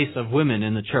 and the place of women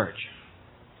in the church.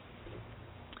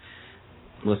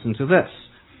 Listen to this.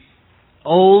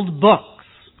 Old books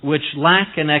which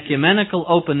lack an ecumenical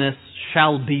openness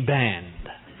shall be banned.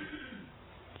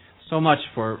 So much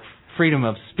for freedom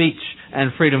of speech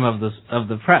and freedom of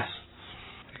the press.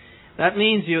 That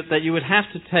means that you would have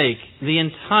to take the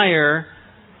entire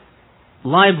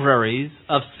libraries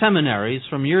of seminaries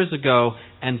from years ago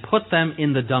and put them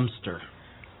in the dumpster.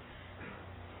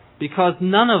 Because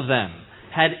none of them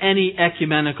had any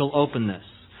ecumenical openness.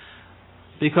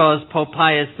 Because Pope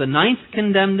Pius IX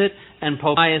condemned it, and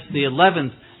Pope Pius XI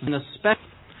in especially.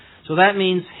 So that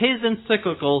means his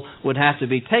encyclical would have to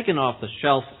be taken off the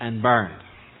shelf and burned.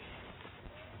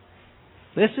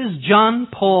 This is John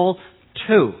Paul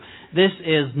II. This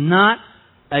is not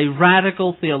a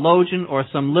radical theologian or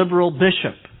some liberal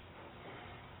bishop.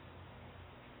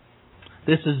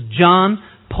 This is John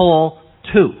Paul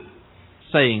II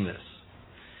saying this.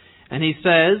 And he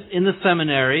says in the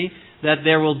seminary that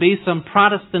there will be some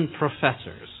Protestant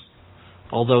professors,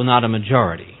 although not a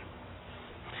majority.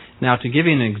 Now, to give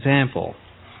you an example,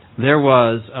 there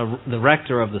was the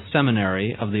rector of the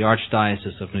seminary of the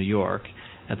Archdiocese of New York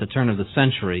at the turn of the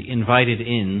century invited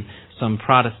in some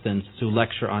Protestants to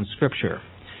lecture on Scripture.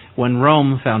 When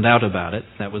Rome found out about it,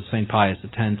 that was St. Pius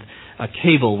X, a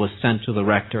cable was sent to the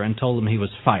rector and told him he was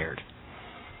fired.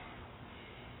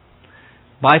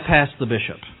 Bypassed the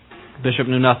bishop. The bishop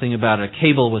knew nothing about it. A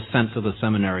cable was sent to the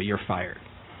seminary, you're fired.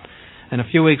 And a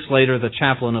few weeks later, the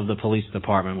chaplain of the police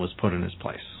department was put in his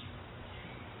place.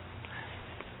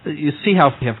 You see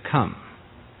how we have come.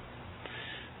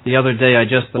 The other day,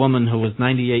 a woman who was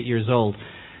 98 years old,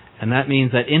 and that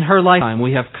means that in her lifetime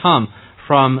we have come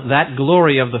from that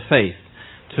glory of the faith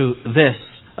to this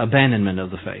abandonment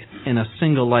of the faith in a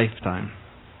single lifetime.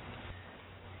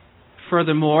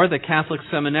 Furthermore, the Catholic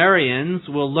seminarians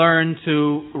will learn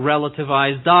to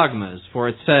relativize dogmas, for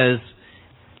it says,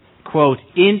 quote,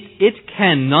 "It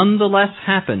can nonetheless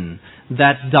happen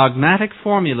that dogmatic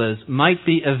formulas might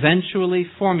be eventually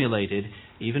formulated,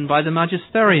 even by the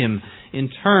magisterium, in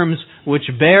terms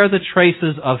which bear the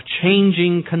traces of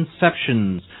changing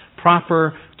conceptions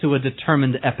proper to a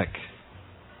determined epoch."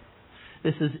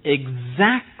 This is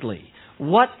exactly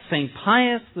what St.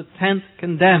 Pius X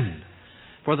condemned.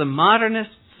 For the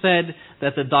modernists said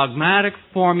that the dogmatic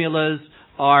formulas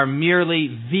are merely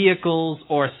vehicles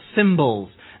or symbols,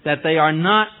 that they are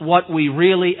not what we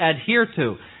really adhere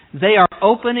to. They are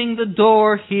opening the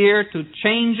door here to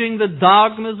changing the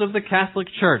dogmas of the Catholic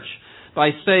Church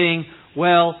by saying,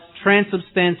 well,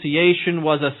 transubstantiation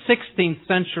was a 16th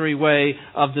century way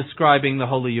of describing the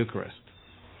Holy Eucharist.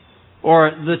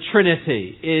 Or the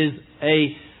Trinity is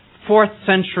a 4th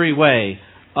century way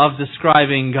of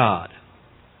describing God.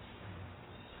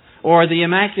 Or the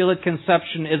Immaculate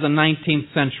Conception is a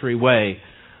 19th century way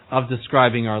of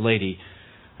describing Our Lady,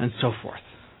 and so forth.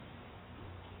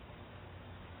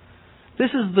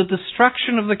 This is the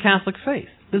destruction of the Catholic faith.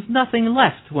 There's nothing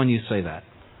left when you say that.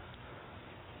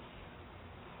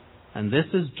 And this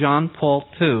is John Paul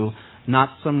II,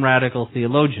 not some radical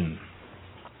theologian.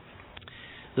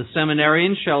 The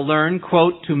seminarian shall learn,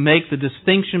 quote, "to make the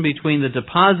distinction between the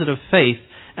deposit of faith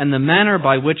and the manner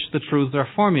by which the truths are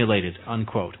formulated,"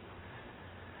 unquote.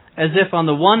 As if on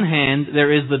the one hand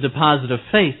there is the deposit of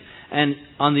faith, and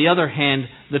on the other hand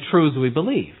the truths we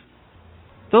believe.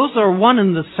 Those are one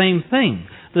and the same thing.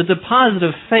 The deposit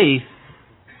of faith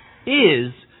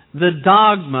is the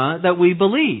dogma that we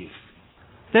believe.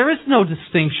 There is no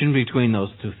distinction between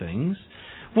those two things.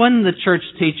 When the Church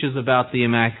teaches about the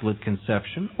Immaculate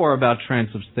Conception, or about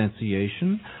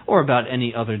transubstantiation, or about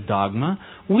any other dogma,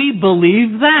 we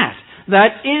believe that.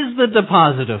 That is the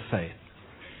deposit of faith.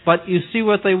 But you see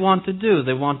what they want to do.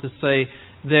 They want to say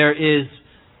there is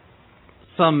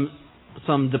some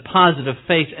deposit of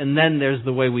faith, and then there's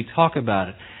the way we talk about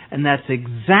it. And that's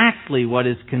exactly what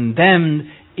is condemned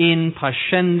in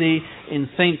Pascendi, in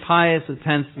St. Pius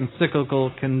X's encyclical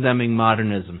condemning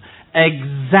modernism.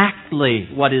 Exactly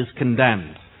what is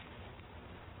condemned.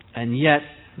 And yet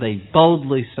they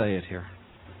boldly say it here.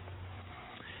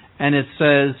 And it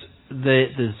says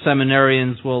the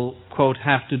seminarians will, quote,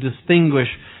 have to distinguish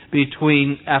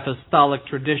between apostolic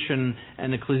tradition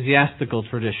and ecclesiastical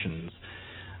traditions.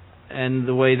 And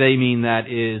the way they mean that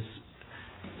is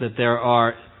that there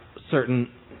are certain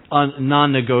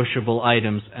non-negotiable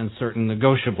items and certain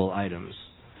negotiable items.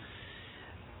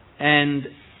 And,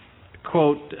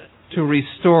 quote, to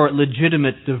restore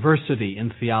legitimate diversity in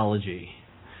theology.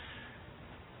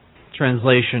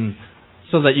 Translation,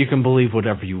 so that you can believe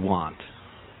whatever you want.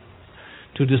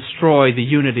 To destroy the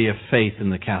unity of faith in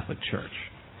the Catholic Church.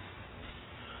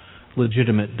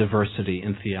 Legitimate diversity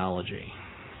in theology.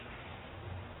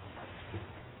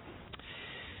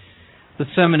 The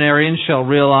seminarian shall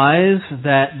realize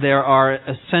that there are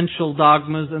essential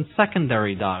dogmas and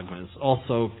secondary dogmas,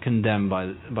 also condemned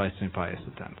by St. Pius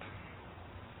X.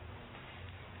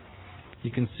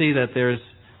 You can see that there's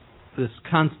this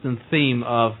constant theme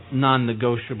of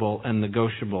non-negotiable and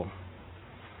negotiable.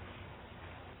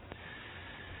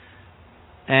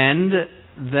 And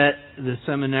that the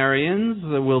seminarians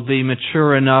will be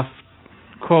mature enough,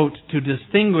 quote, to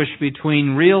distinguish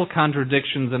between real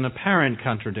contradictions and apparent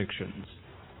contradictions.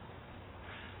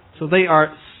 So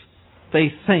they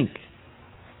think,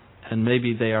 and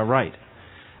maybe they are right,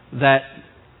 that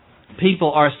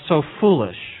people are so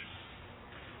foolish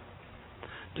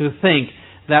to think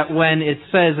that when it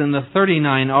says in the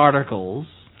 39 articles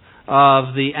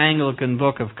of the Anglican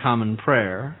Book of Common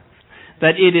Prayer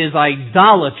that it is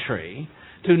idolatry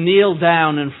to kneel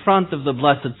down in front of the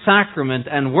Blessed Sacrament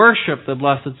and worship the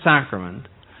Blessed Sacrament,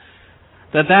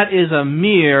 that is a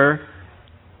mere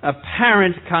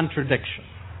apparent contradiction.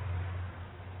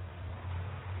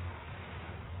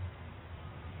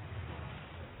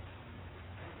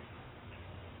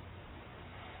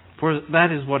 For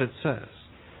that is what it says.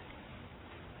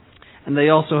 And they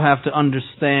also have to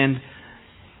understand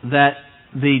that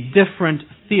the different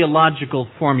theological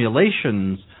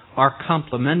formulations are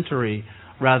complementary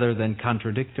rather than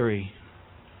contradictory,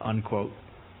 unquote.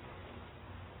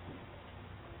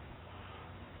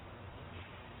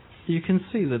 You can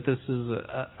see that this is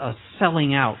a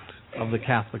selling out of the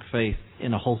Catholic faith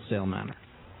in a wholesale manner.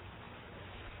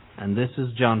 And this is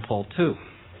John Paul II.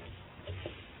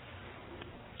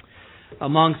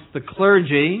 Amongst the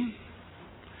clergy,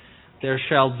 there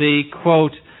shall be,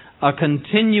 quote, a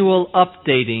continual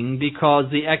updating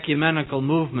because the ecumenical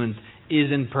movement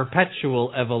is in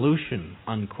perpetual evolution,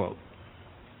 unquote.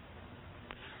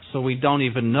 So we don't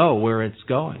even know where it's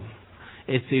going.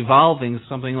 It's evolving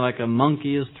something like a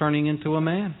monkey is turning into a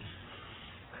man.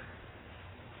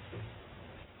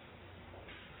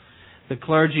 The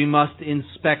clergy must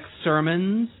inspect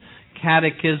sermons,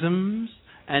 catechisms,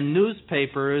 and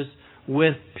newspapers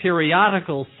with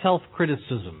periodical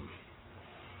self-criticism.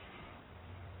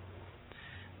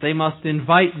 They must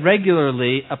invite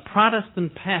regularly a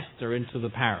Protestant pastor into the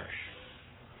parish.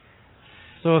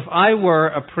 So if I were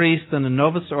a priest in a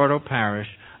Novus Ordo parish,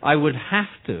 I would have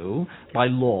to, by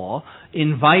law,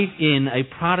 invite in a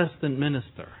Protestant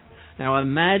minister. Now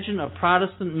imagine a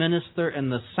Protestant minister in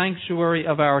the sanctuary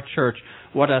of our church.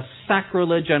 What a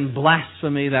sacrilege and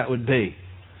blasphemy that would be.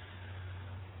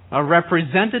 A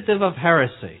representative of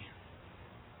heresy.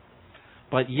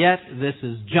 But yet this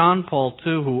is John Paul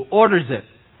II who orders it.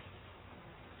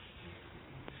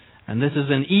 And this is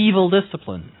an evil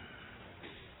discipline.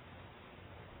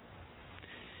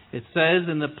 It says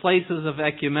in the places of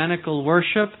ecumenical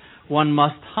worship, one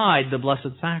must hide the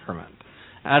Blessed Sacrament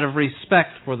out of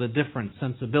respect for the different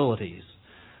sensibilities.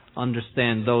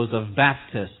 Understand those of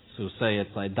Baptists who say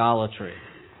it's idolatry.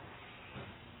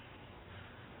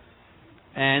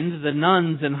 And the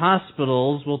nuns in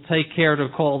hospitals will take care to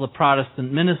call the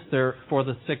Protestant minister for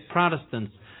the sick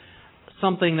Protestants,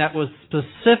 something that was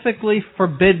specifically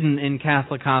forbidden in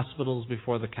Catholic hospitals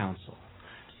before the Council.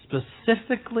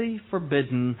 Specifically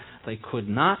forbidden. They could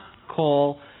not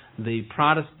call the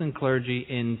Protestant clergy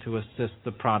in to assist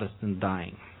the Protestant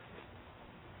dying.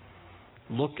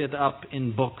 Look it up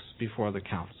in books before the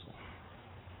Council.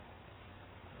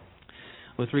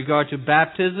 With regard to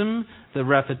baptism, the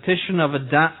repetition of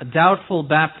a doubtful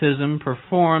baptism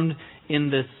performed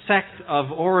in the sect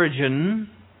of origin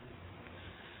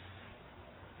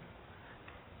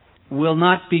will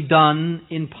not be done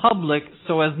in public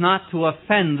so as not to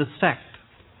offend the sect.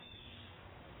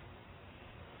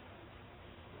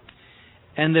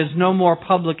 And there's no more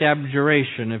public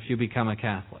abjuration if you become a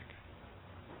Catholic.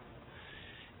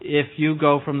 If you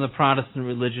go from the Protestant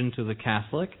religion to the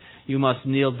Catholic, you must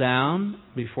kneel down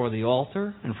before the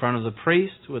altar in front of the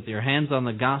priest with your hands on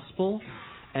the gospel,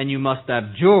 and you must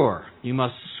abjure, you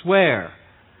must swear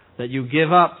that you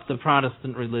give up the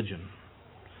Protestant religion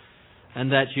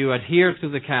and that you adhere to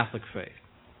the Catholic faith.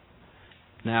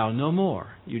 Now, no more.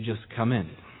 You just come in.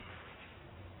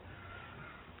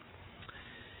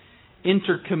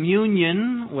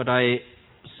 Intercommunion, what I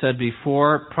said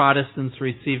before, Protestants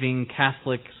receiving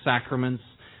Catholic sacraments,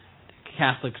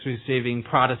 Catholics receiving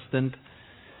Protestant,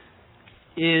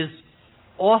 is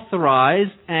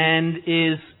authorized and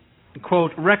is,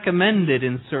 quote, recommended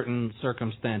in certain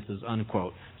circumstances,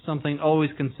 unquote. Something always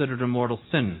considered a mortal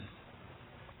sin.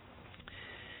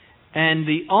 And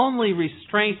the only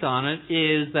restraint on it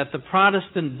is that the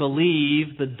Protestant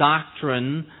believe the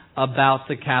doctrine about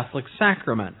the Catholic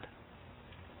sacrament.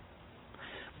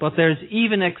 But there's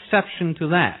even exception to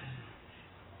that.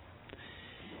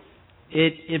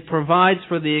 It provides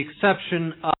for the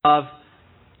exception of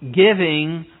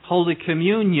giving Holy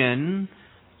Communion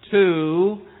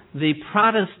to the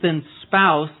Protestant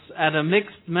spouse at a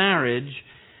mixed marriage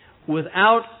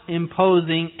without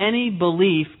imposing any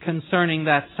belief concerning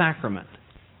that sacrament.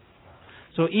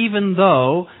 So even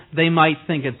though they might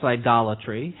think it's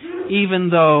idolatry, even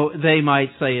though they might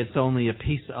say it's only a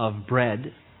piece of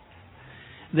bread,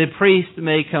 the priest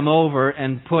may come over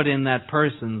and put in that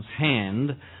person's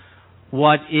hand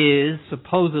what is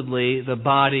supposedly the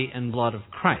body and blood of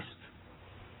Christ.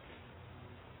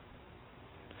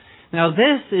 Now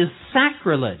this is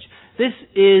sacrilege. This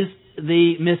is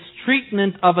the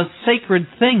mistreatment of a sacred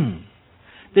thing.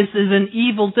 This is an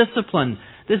evil discipline.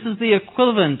 This is the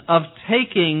equivalent of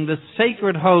taking the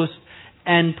sacred host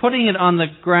and putting it on the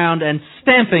ground and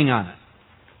stamping on it.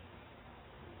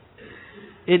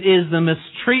 It is the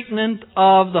mistreatment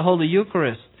of the Holy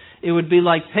Eucharist. It would be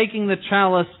like taking the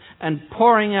chalice and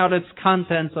pouring out its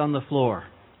contents on the floor.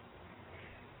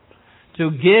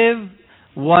 To give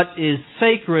what is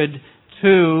sacred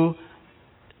to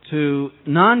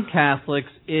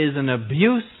non-Catholics is an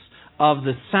abuse of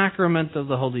the sacrament of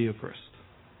the Holy Eucharist.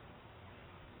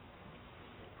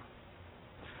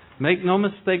 Make no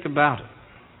mistake about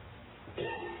it.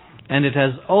 And it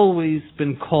has always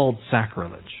been called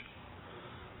sacrilege.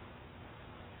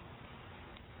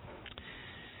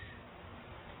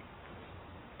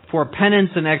 For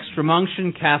penance and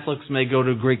extreme-unction, Catholics may go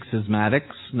to Greek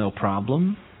schismatics, no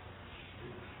problem.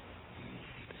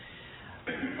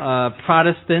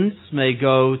 Protestants may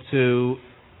go to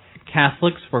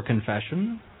Catholics for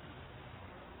confession,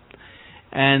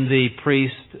 and the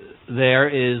priest there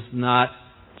is not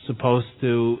supposed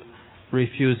to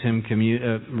refuse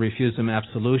him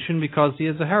absolution because he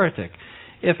is a heretic.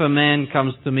 If a man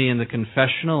comes to me in the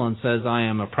confessional and says, I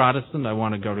am a Protestant, I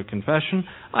want to go to confession,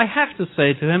 I have to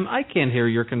say to him, I can't hear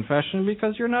your confession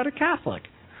because you're not a Catholic.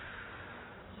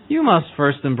 You must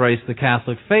first embrace the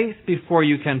Catholic faith before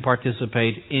you can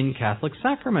participate in Catholic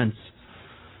sacraments.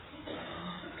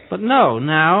 But no,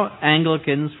 now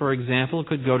Anglicans, for example,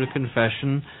 could go to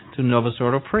confession to Novus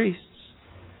Ordo priests.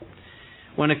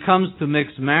 When it comes to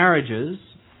mixed marriages,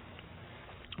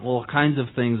 all kinds of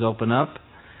things open up.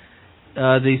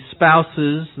 The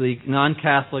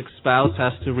non-Catholic spouse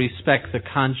has to respect the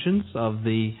conscience of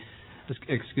the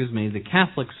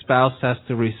Catholic spouse has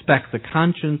to respect the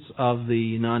conscience of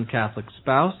the non-Catholic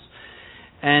spouse,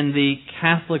 and the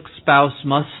Catholic spouse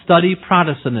must study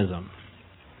Protestantism.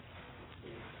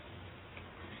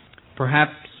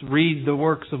 Perhaps read the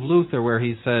works of Luther where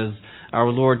he says, our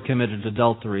Lord committed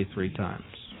adultery 3 times.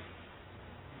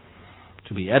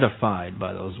 To be edified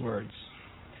by those words.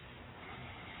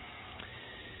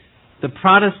 The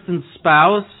Protestant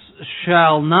spouse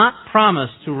shall not promise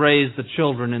to raise the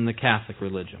children in the Catholic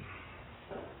religion.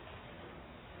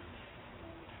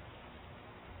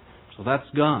 So that's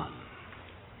gone.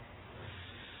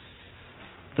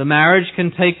 The marriage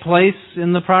can take place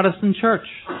in the Protestant church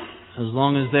as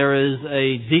long as there is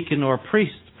a deacon or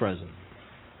priest present.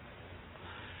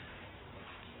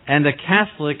 And a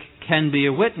Catholic can be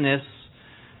a witness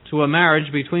to a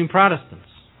marriage between Protestants.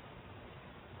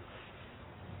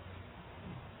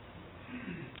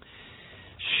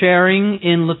 Sharing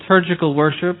in liturgical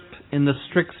worship in the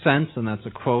strict sense, and that's a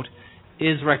quote,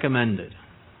 is recommended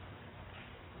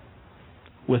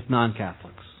with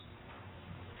non-Catholics.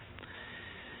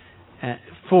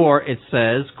 For, it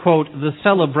says, quote, the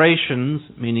celebrations,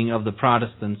 meaning of the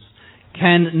Protestants,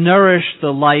 can nourish the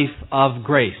life of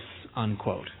grace,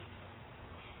 unquote.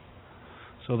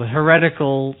 So the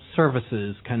heretical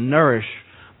services can nourish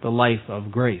the life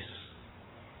of grace.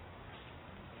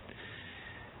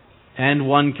 And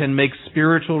one can make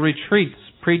spiritual retreats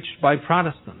preached by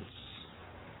Protestants.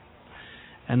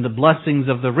 And the blessings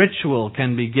of the ritual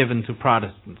can be given to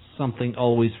Protestants, something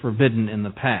always forbidden in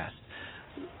the past.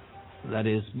 That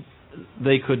is,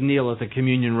 they could kneel at the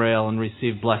communion rail and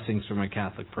receive blessings from a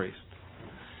Catholic priest.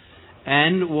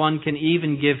 And one can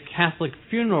even give Catholic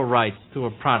funeral rites to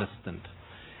a Protestant,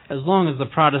 as long as the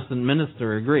Protestant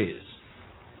minister agrees.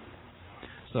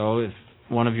 So if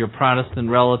one of your Protestant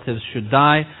relatives should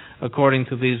die, according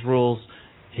to these rules,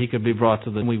 he could be brought to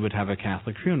we would have a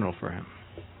Catholic funeral for him,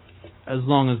 as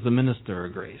long as the minister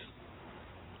agrees.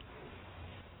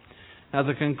 Now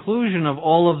the conclusion of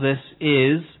all of this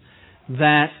is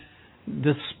that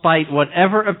despite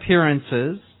whatever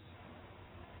appearances,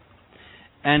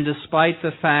 and despite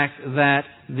the fact that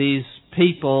these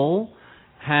people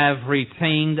have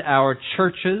retained our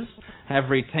churches, have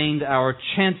retained our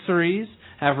chanceries,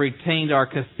 have retained our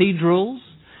cathedrals,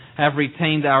 have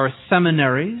retained our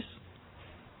seminaries,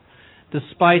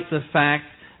 despite the fact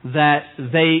that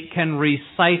they can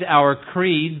recite our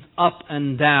creeds up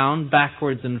and down,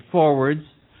 backwards and forwards,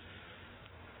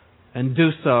 and do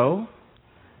so,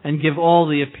 and give all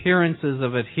the appearances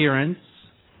of adherence,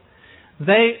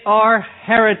 they are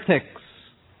heretics.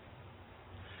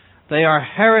 They are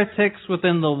heretics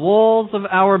within the walls of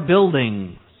our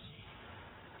buildings,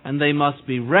 and they must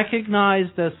be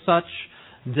recognized as such,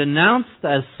 denounced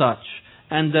as such,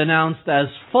 and denounced as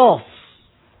false,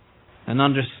 and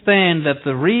understand that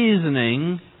the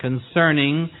reasoning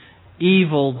concerning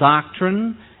evil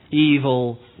doctrine,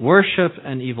 evil worship,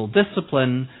 and evil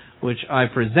discipline which I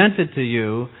presented to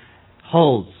you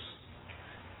holds.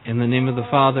 In the name of the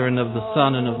Father, and of the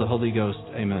Son, and of the Holy Ghost.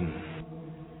 Amen.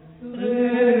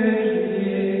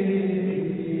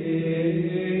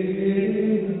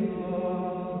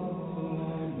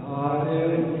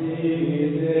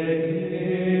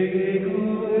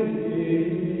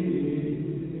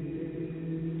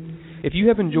 If you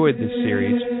have enjoyed this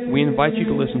series, we invite you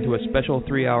to listen to a special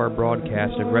 3-hour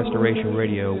broadcast of Restoration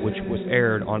Radio, which was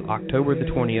aired on October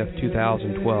the 20th,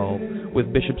 2012,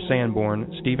 with Bishop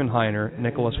Sanborn, Stephen Heiner,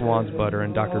 Nicholas Wansbutter,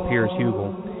 and Dr. Piers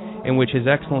Hugel, in which His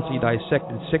Excellency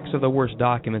dissected 6 of the worst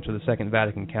documents of the Second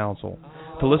Vatican Council.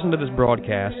 To listen to this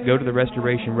broadcast, go to the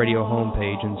Restoration Radio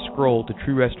homepage and scroll to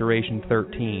True Restoration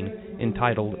 13,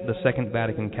 entitled The Second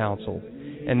Vatican Council.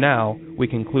 And now, we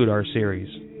conclude our series.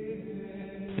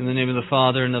 In the name of the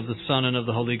Father, and of the Son, and of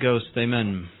the Holy Ghost.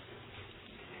 Amen.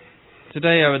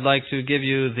 Today I would like to give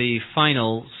you the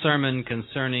final sermon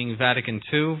concerning Vatican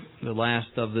II, the last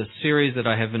of this series that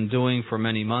I have been doing for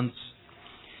many months.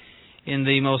 In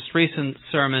the most recent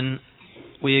sermon,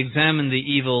 we examined the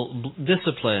evil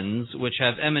disciplines which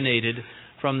have emanated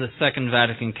from the Second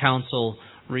Vatican Council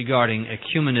regarding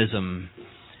ecumenism.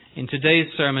 In today's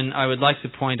sermon, I would like to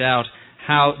point out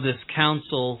how this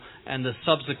council and the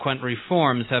subsequent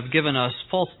reforms have given us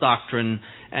false doctrine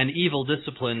and evil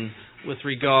discipline with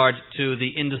regard to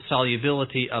the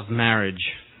indissolubility of marriage.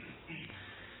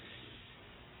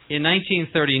 In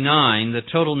 1939, the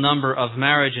total number of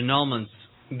marriage annulments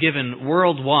given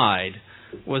worldwide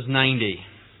was 90.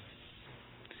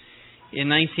 In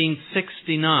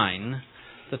 1969,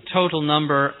 the total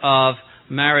number of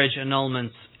marriage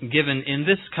annulments given in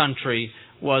this country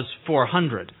was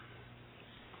 400.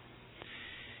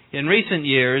 In recent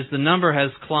years, the number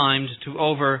has climbed to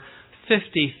over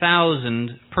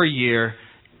 50,000 per year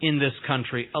in this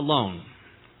country alone.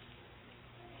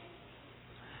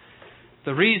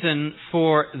 The reason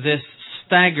for this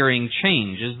staggering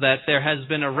change is that there has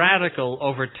been a radical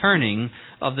overturning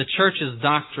of the Church's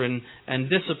doctrine and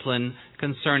discipline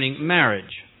concerning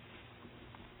marriage.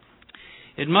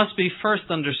 It must be first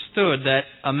understood that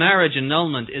a marriage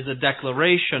annulment is a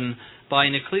declaration by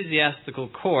an ecclesiastical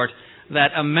court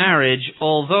that a marriage,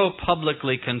 although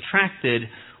publicly contracted,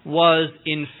 was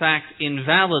in fact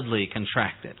invalidly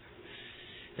contracted.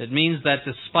 It means that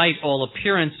despite all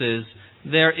appearances,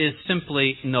 there is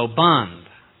simply no bond.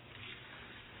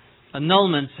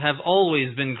 Annulments have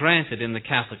always been granted in the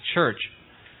Catholic Church,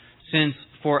 since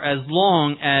for as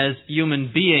long as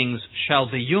human beings shall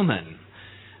be human,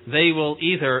 they will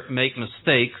either make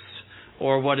mistakes,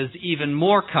 or what is even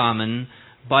more common,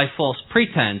 by false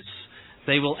pretense,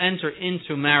 they will enter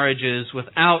into marriages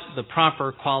without the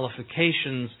proper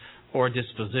qualifications or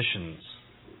dispositions.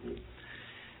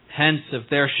 Hence, if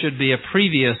there should be a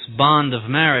previous bond of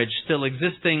marriage still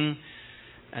existing,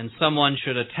 and someone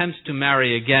should attempt to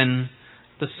marry again,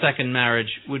 the second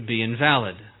marriage would be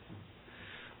invalid.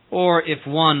 Or if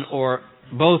one or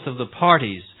both of the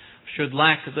parties should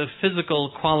lack the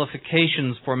physical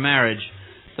qualifications for marriage,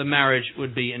 the marriage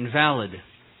would be invalid.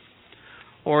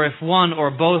 Or if one or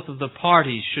both of the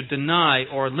parties should deny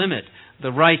or limit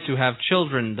the right to have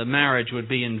children, the marriage would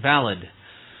be invalid.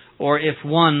 Or if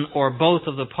one or both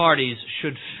of the parties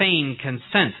should feign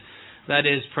consent, that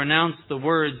is, pronounce the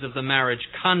words of the marriage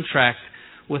contract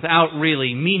without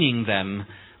really meaning them,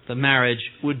 the marriage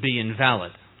would be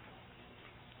invalid.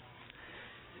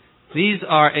 These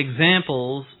are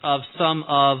examples of some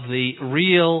of the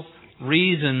real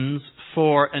reasons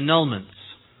for annulments.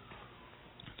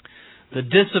 The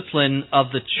discipline of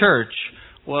the Church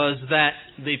was that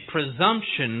the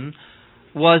presumption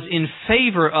was in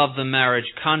favor of the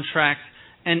marriage contract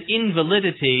and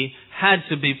invalidity had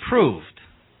to be proved.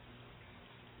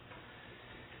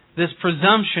 This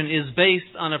presumption is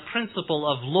based on a principle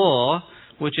of law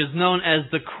which is known as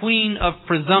the Queen of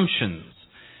Presumptions,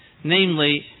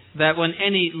 namely that when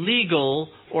any legal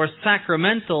or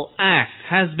sacramental act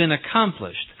has been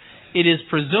accomplished, it is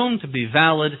presumed to be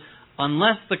valid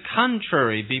unless the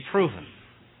contrary be proven.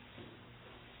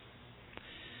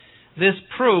 This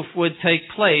proof would take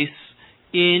place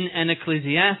in an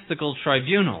ecclesiastical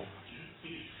tribunal.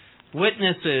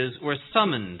 Witnesses were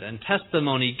summoned and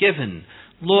testimony given.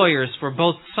 Lawyers for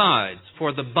both sides,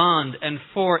 for the bond and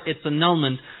for its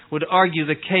annulment, would argue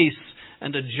the case,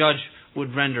 and a judge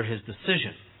would render his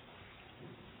decision.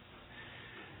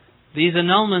 These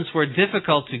annulments were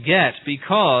difficult to get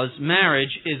because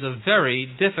marriage is a very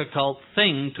difficult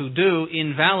thing to do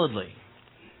invalidly.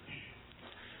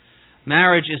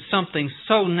 Marriage is something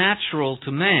so natural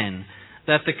to man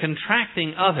that the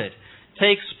contracting of it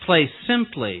takes place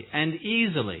simply and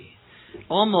easily,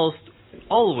 almost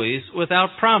always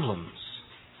without problems.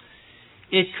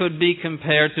 It could be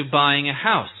compared to buying a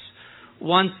house.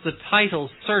 Once the title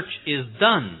search is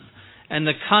done, and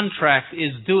the contract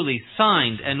is duly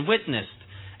signed and witnessed,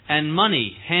 and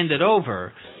money handed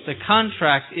over, the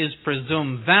contract is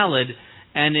presumed valid,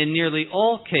 and in nearly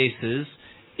all cases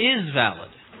is valid.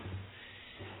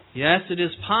 Yes, it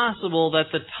is possible that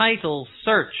the title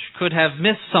search could have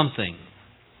missed something.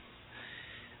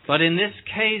 But in this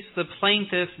case, the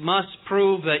plaintiff must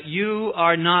prove that you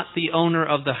are not the owner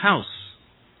of the house.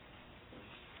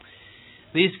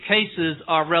 These cases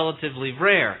are relatively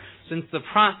rare, since the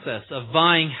process of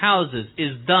buying houses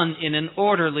is done in an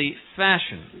orderly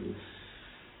fashion.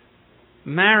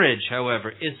 Marriage, however,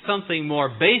 is something more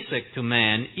basic to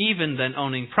man even than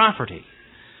owning property.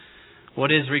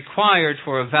 What is required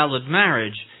for a valid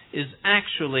marriage is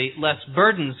actually less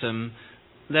burdensome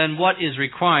than what is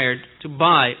required to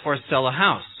buy or sell a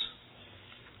house.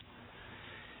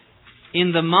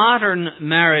 In the modern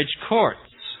marriage courts,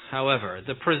 however,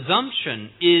 the presumption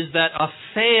is that a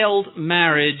failed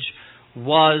marriage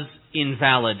was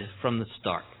invalid from the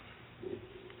start.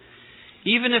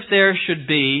 Even if there should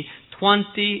be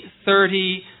 20,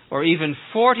 30, or even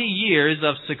 40 years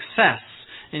of success,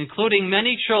 including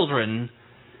many children,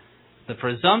 the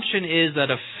presumption is that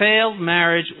a failed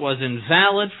marriage was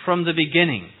invalid from the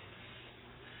beginning,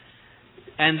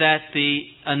 and that the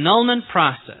annulment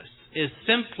process is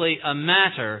simply a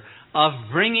matter of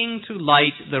bringing to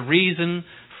light the reason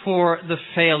for the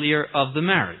failure of the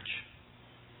marriage.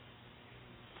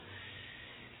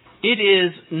 It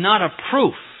is not a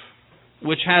proof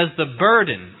which has the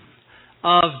burden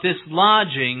of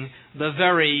dislodging the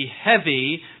very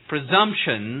heavy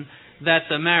presumption that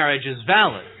the marriage is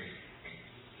valid,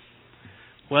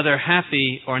 whether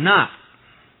happy or not.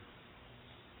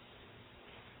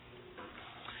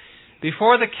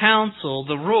 Before the council,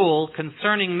 the rule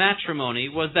concerning matrimony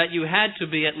was that you had to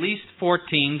be at least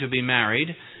 14 to be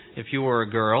married if you were a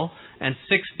girl, and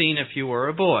 16 if you were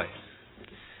a boy.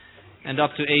 And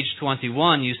up to age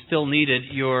 21, you still needed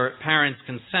your parents'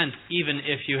 consent even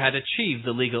if you had achieved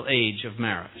the legal age of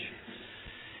marriage.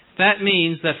 That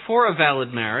means that for a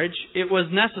valid marriage, it was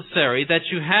necessary that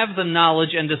you have the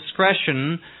knowledge and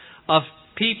discretion of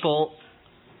people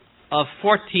of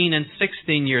 14 and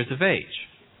 16 years of age,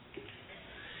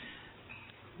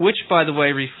 which, by the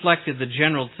way, reflected the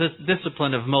general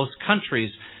discipline of most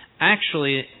countries.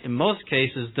 Actually, in most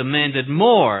cases, demanded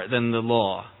more than the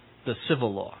law, the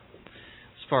civil law,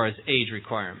 as far as age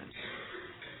requirements.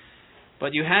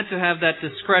 But you had to have that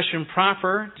discretion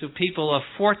proper to people of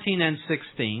 14 and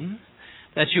 16,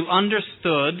 that you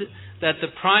understood that the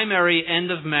primary end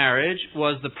of marriage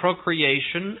was the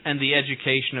procreation and the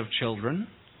education of children,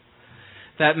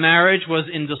 that marriage was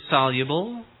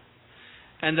indissoluble,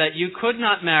 and that you could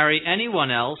not marry anyone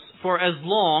else for as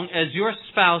long as your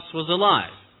spouse was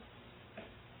alive.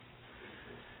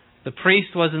 The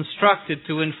priest was instructed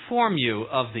to inform you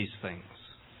of these things.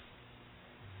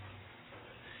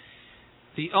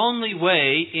 The only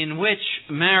way in which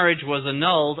marriage was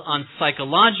annulled on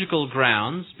psychological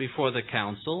grounds before the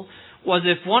council was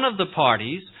if one of the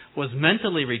parties was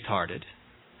mentally retarded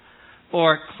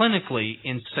or clinically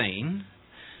insane,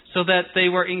 so that they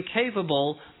were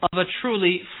incapable of a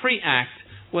truly free act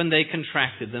when they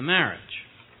contracted the marriage.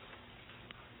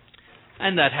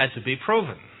 And that had to be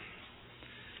proven.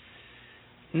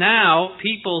 Now,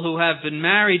 people who have been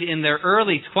married in their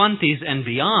early 20s and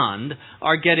beyond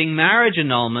are getting marriage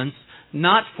annulments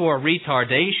not for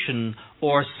retardation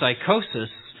or psychosis,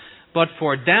 but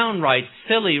for downright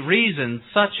silly reasons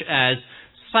such as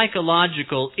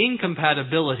psychological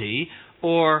incompatibility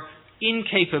or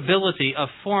incapability of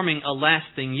forming a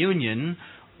lasting union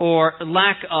or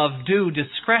lack of due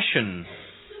discretion.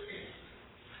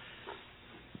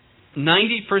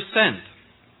 90%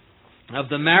 of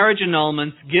the marriage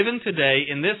annulments given today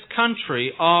in this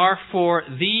country are for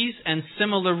these and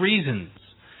similar reasons.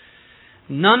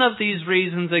 None of these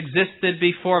reasons existed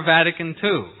before Vatican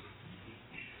II.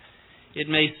 It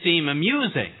may seem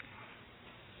amusing,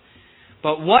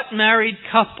 but what married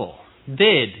couple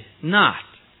did not,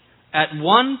 at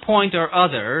one point or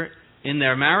other in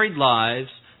their married lives,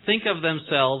 think of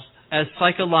themselves as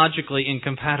psychologically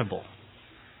incompatible?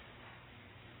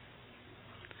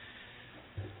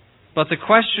 But the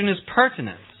question is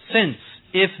pertinent, since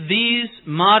if these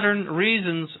modern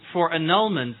reasons for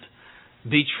annulment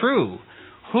be true,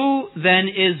 who then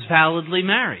is validly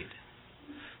married?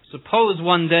 Suppose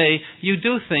one day you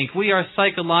do think we are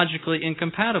psychologically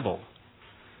incompatible,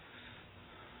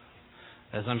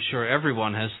 as I'm sure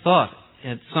everyone has thought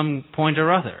at some point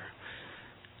or other.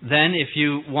 Then if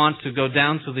you want to go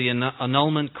down to the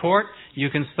annulment court, you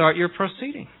can start your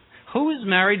proceeding. Who is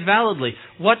married validly?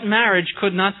 What marriage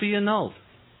could not be annulled?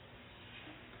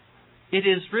 It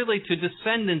is really to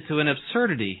descend into an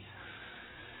absurdity.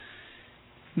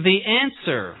 The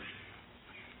answer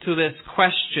to this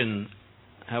question,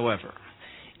 however,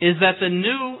 is that the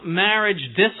new marriage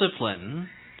discipline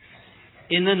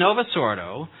in the Novus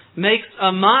Ordo makes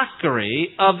a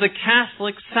mockery of the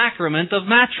Catholic sacrament of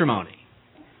matrimony.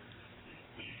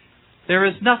 There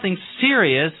is nothing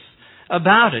serious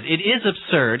about it. It is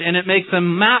absurd, and it makes a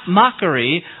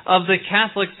mockery of the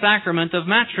Catholic sacrament of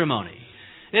matrimony.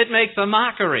 It makes a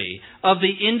mockery of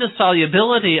the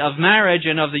indissolubility of marriage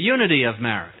and of the unity of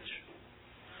marriage.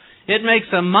 It makes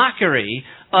a mockery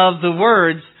of the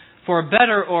words "for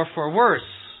better or for worse,"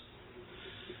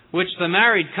 which the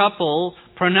married couple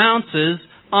pronounces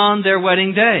on their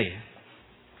wedding day.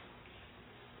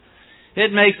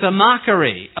 It makes a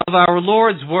mockery of our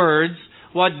Lord's words,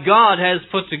 "What God has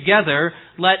put together,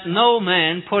 let no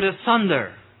man put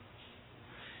asunder."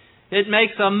 It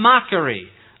makes a mockery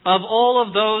of all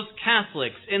of those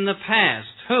Catholics in the past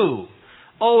who,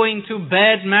 owing to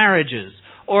bad marriages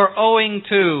or owing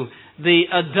to the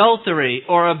adultery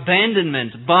or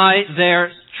abandonment by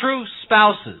their true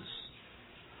spouses,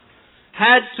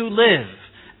 had to live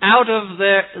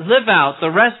out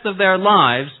the rest of their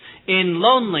lives in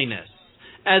loneliness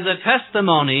as a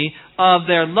testimony of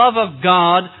their love of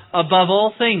God above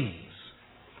all things,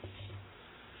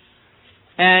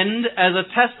 and as a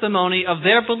testimony of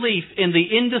their belief in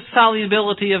the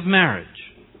indissolubility of marriage.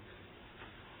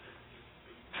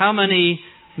 How many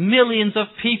millions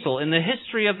of people in the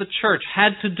history of the church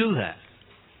had to do that?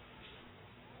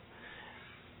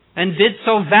 And did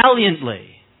so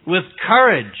valiantly, with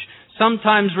courage,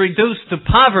 sometimes reduced to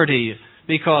poverty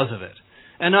because of it,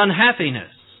 and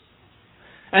unhappiness.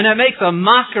 And it makes a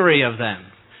mockery of them,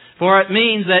 for it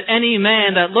means that any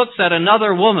man that looks at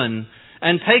another woman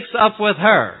and takes up with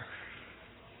her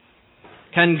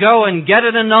can go and get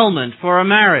an annulment for a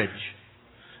marriage.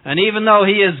 And even though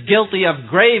he is guilty of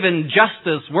grave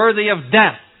injustice worthy of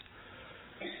death,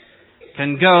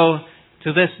 can go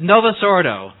to this Novus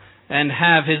Ordo and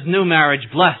have his new marriage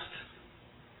blessed,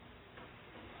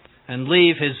 and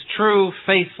leave his true,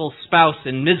 faithful spouse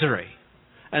in misery.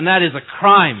 And that is a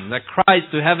crime that cries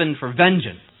to heaven for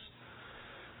vengeance.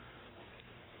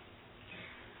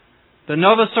 The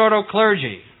Novus Ordo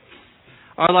clergy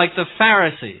are like the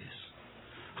Pharisees,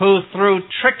 who through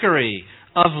trickery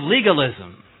of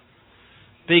legalism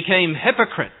became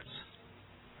hypocrites.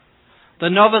 The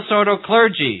Novus Ordo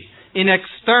clergy, in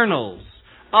externals,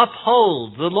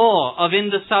 uphold the law of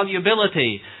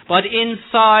indissolubility, but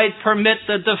inside permit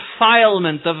the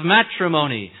defilement of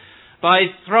matrimony by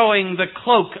throwing the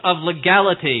cloak of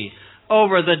legality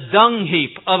over the dung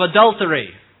heap of adultery.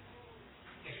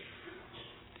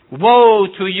 Woe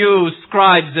to you,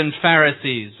 scribes and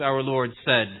Pharisees, our Lord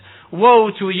said.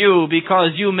 Woe to you,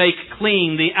 because you make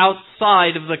clean the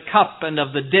outside of the cup and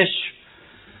of the dish,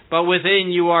 but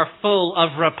within you are full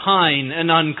of rapine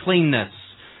and uncleanness.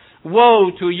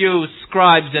 Woe to you,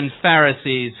 scribes and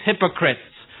Pharisees, hypocrites,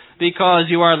 because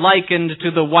you are likened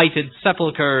to the whited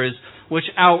sepulchres, which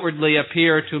outwardly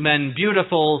appear to men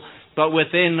beautiful, but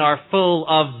within are full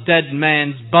of dead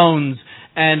man's bones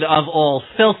and of all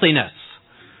filthiness.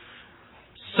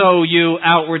 So you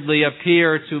outwardly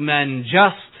appear to men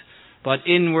just, but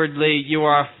inwardly you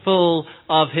are full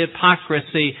of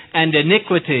hypocrisy and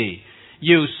iniquity.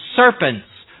 You serpents,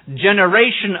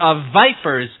 generation of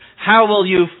vipers, how will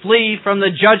you flee from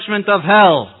the judgment of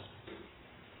hell?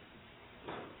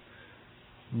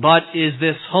 But is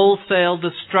this wholesale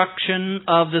destruction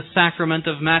of the sacrament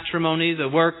of matrimony the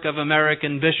work of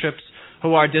American bishops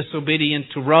who are disobedient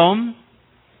to Rome?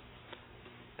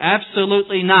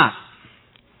 Absolutely not.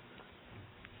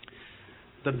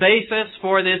 The basis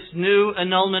for this new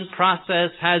annulment process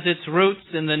has its roots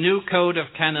in the new Code of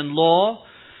Canon Law,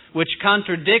 which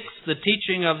contradicts the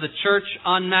teaching of the Church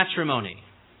on matrimony.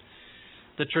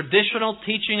 The traditional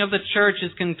teaching of the Church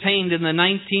is contained in the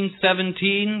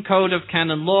 1917 Code of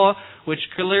Canon Law, which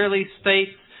clearly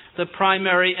states the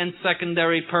primary and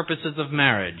secondary purposes of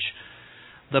marriage.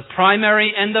 The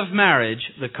primary end of marriage,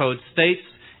 the Code states,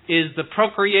 is the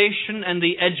procreation and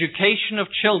the education of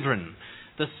children.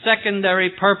 The secondary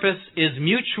purpose is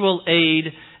mutual aid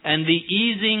and the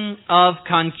easing of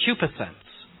concupiscence.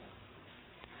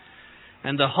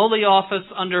 And the Holy Office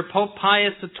under Pope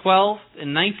Pius XII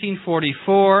in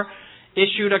 1944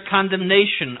 issued a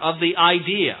condemnation of the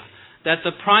idea that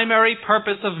the primary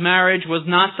purpose of marriage was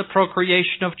not the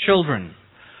procreation of children,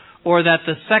 or that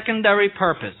the secondary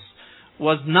purpose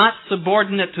was not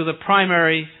subordinate to the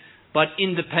primary, but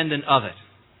independent of it.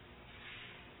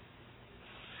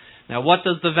 Now, what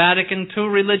does the Vatican II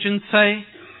religion say?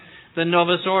 The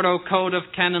Novus Ordo Code of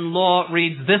Canon Law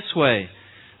reads this way: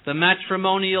 the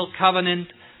matrimonial covenant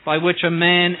by which a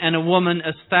man and a woman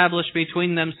establish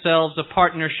between themselves a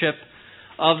partnership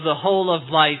of the whole of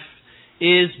life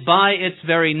is by its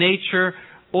very nature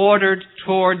ordered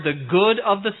toward the good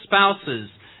of the spouses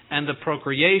and the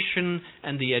procreation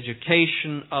and the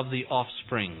education of the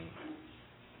offspring.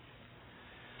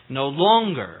 No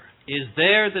longer is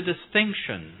there the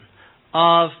distinction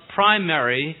of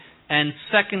primary and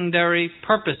secondary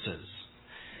purposes.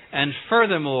 And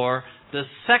furthermore, the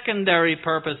secondary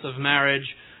purpose of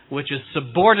marriage, which is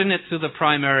subordinate to the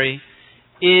primary,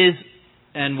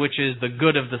 and which is the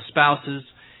good of the spouses,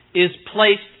 is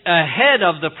placed ahead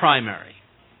of the primary.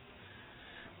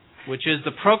 which is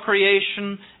the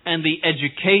procreation and the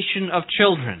education of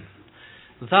children.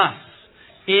 Thus,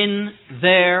 in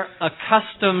their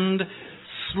accustomed,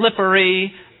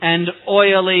 slippery, and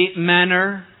oily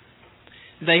manner,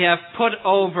 they have put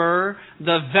over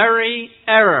the very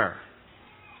error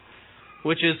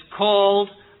which is called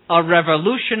a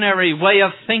revolutionary way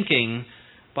of thinking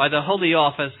by the Holy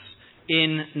Office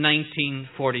in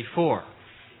 1944.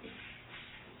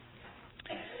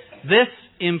 This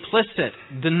implicit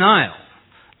denial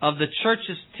of the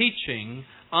Church's teaching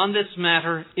on this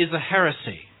matter is a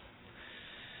heresy.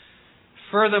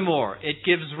 Furthermore, it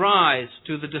gives rise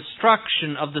to the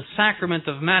destruction of the sacrament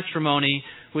of matrimony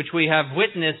which we have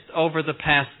witnessed over the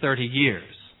past 30 years.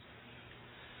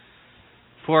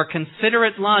 For consider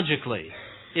it logically,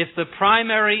 if the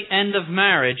primary end of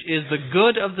marriage is the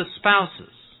good of the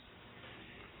spouses,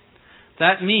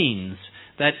 that means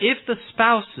that if the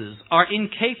spouses are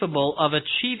incapable of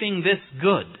achieving this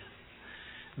good,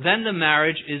 then the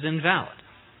marriage is invalid.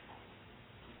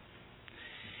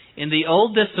 In the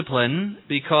old discipline,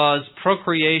 because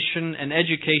procreation and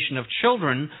education of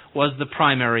children was the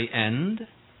primary end,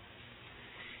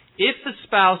 if the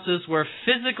spouses were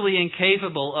physically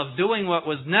incapable of doing what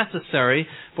was necessary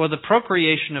for the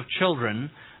procreation of children,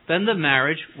 then the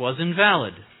marriage was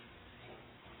invalid.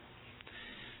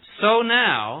 So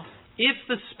now, if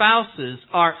the spouses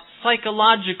are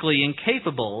psychologically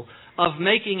incapable of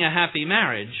making a happy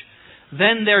marriage,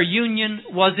 then their union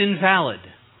was invalid.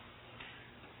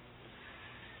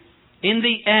 In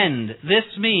the end, this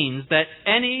means that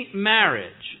any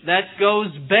marriage that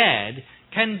goes bad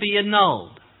can be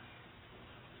annulled,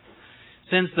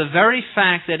 since the very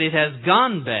fact that it has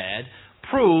gone bad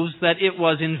proves that it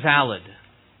was invalid.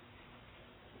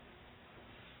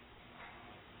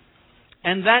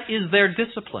 And that is their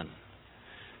discipline.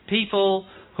 People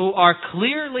who are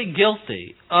clearly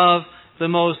guilty of the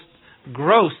most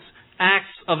gross acts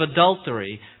of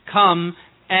adultery come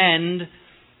and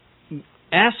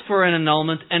ask for an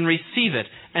annulment and receive it.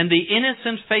 And the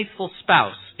innocent, faithful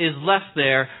spouse is left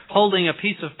there holding a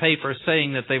piece of paper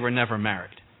saying that they were never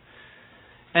married.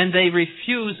 And they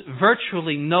refuse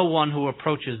virtually no one who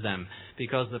approaches them,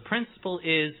 because the principle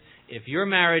is, if your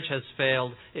marriage has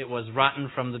failed, it was rotten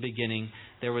from the beginning.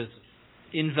 There was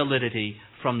invalidity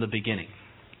from the beginning.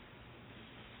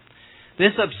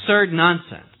 This absurd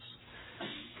nonsense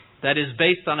that is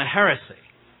based on a heresy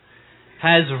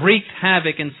has wreaked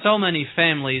havoc in so many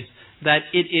families that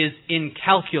it is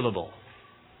incalculable.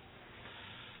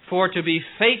 For to be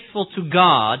faithful to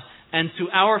God and to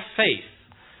our faith,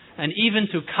 and even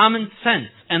to common sense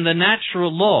and the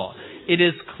natural law, it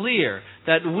is clear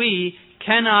that we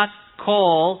cannot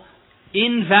call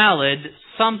invalid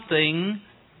something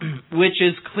which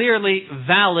is clearly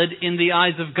valid in the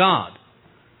eyes of God.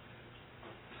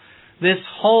 This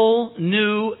whole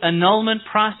new annulment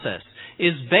process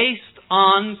is based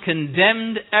on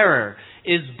condemned error,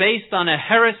 is based on a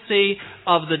heresy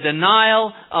of the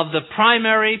denial of the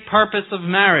primary purpose of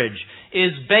marriage,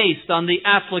 is based on the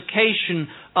application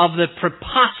of the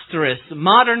preposterous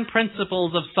modern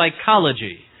principles of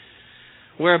psychology,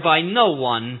 whereby no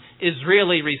one is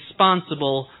really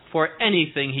responsible for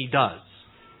anything he does.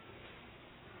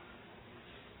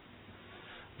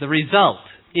 The result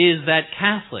is that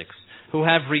Catholics who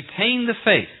have retained the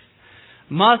faith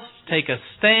must take a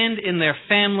stand in their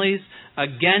families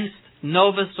against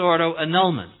Novus Ordo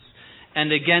annulments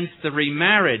and against the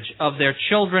remarriage of their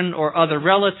children or other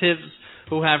relatives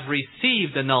who have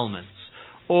received annulments,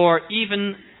 or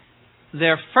even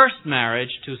their first marriage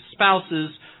to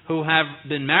spouses who have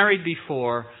been married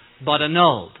before but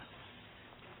annulled.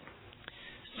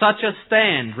 Such a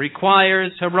stand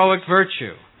requires heroic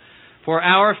virtue, for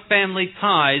our family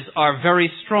ties are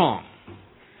very strong.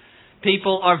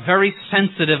 People are very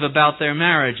sensitive about their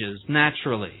marriages,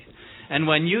 naturally. And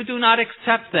when you do not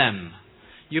accept them,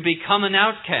 you become an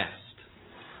outcast.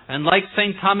 And like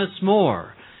St. Thomas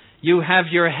More, you have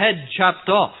your head chopped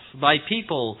off by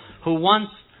people who once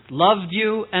loved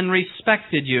you and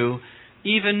respected you,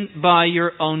 even by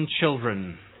your own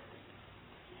children.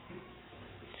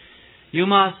 You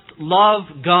must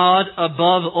love God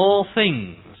above all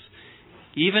things,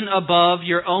 even above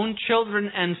your own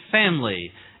children and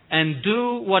family, and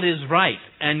do what is right,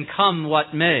 and come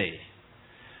what may.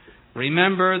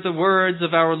 Remember the words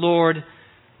of our Lord,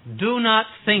 "Do not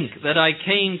think that I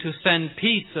came to send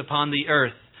peace upon the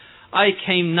earth. I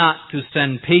came not to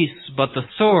send peace, but the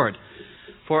sword.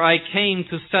 For I came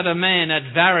to set a man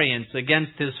at variance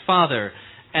against his father,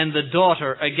 and the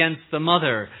daughter against the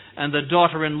mother, and the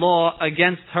daughter-in-law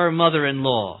against her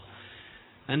mother-in-law.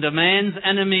 And a man's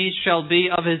enemies shall be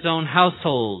of his own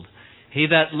household. He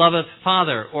that loveth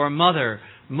father or mother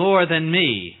more than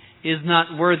me is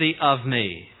not worthy of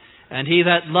me. And he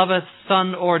that loveth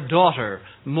son or daughter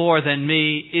more than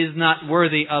me is not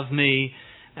worthy of me.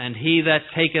 And he that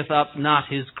taketh up not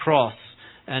his cross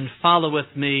and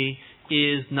followeth me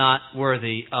is not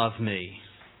worthy of me.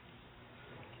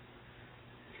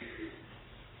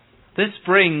 This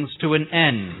brings to an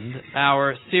end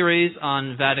our series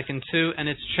on Vatican II and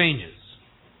its changes.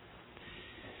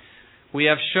 We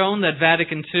have shown that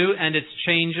Vatican II and its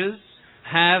changes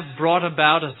have brought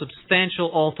about a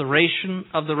substantial alteration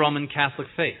of the Roman Catholic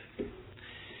faith.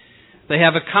 They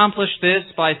have accomplished this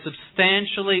by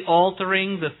substantially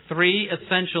altering the three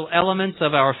essential elements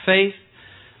of our faith: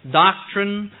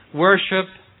 doctrine, worship,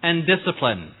 and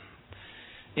discipline.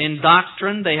 In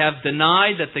doctrine, they have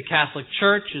denied that the Catholic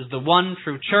Church is the one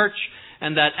true church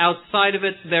and that outside of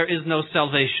it there is no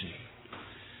salvation.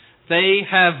 They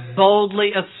have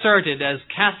boldly asserted as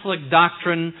Catholic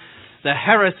doctrine the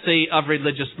heresy of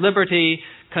religious liberty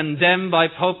condemned by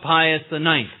Pope Pius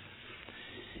IX.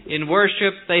 In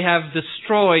worship, they have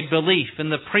destroyed belief in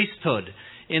the priesthood,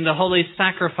 in the holy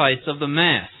sacrifice of the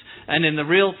Mass, and in the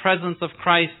real presence of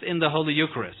Christ in the Holy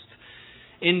Eucharist.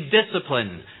 In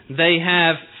discipline, they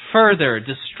have further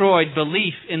destroyed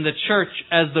belief in the Church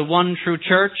as the one true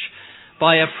Church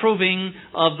by approving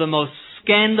of the most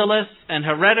scandalous and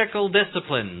heretical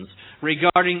disciplines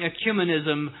regarding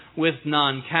ecumenism with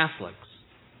non-Catholics,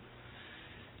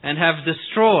 and have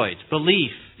destroyed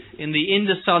belief in the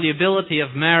indissolubility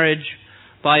of marriage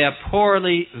by a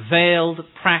poorly veiled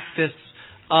practice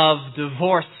of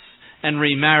divorce and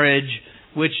remarriage,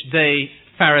 which they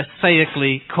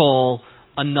pharisaically call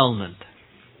annulment.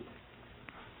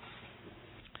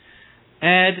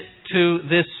 Add to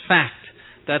this fact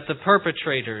that the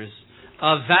perpetrators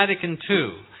of Vatican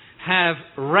II have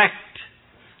wrecked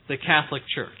the Catholic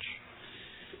Church.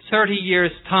 30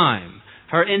 years' time,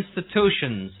 her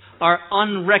institutions are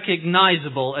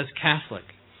unrecognizable as Catholic.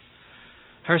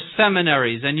 Her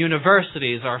seminaries and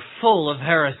universities are full of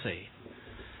heresy.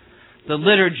 The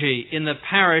liturgy in the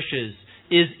parishes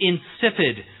is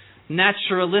insipid,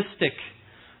 naturalistic,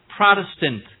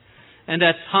 Protestant, and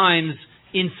at times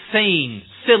insane,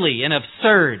 silly, and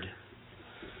absurd.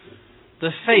 The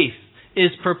faith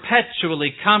is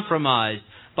perpetually compromised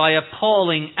by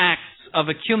appalling acts of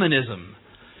ecumenism.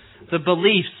 The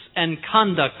beliefs and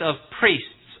conduct of priests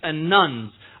and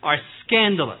nuns are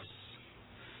scandalous.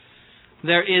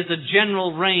 There is a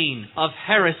general reign of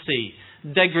heresy,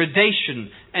 degradation,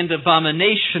 and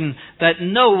abomination that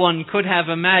no one could have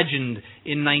imagined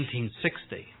in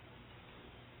 1960.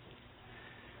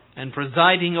 And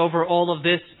presiding over all of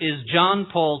this is John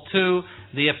Paul II,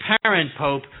 the apparent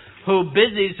Pope, who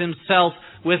busies himself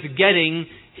with getting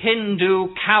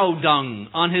Hindu cow dung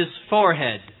on his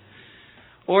forehead,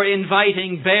 or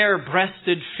inviting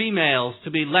bare-breasted females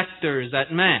to be lectors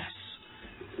at Mass,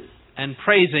 and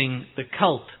praising the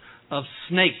cult of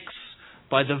snakes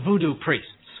by the voodoo priests.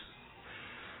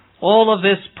 All of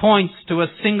this points to a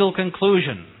single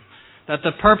conclusion, that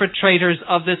the perpetrators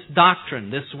of this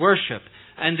doctrine, this worship,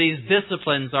 and these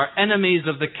disciplines are enemies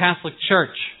of the Catholic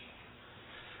Church.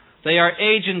 They are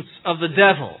agents of the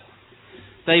devil.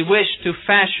 They wish to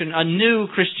fashion a new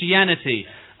Christianity,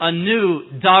 a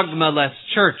new dogma-less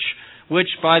church, which,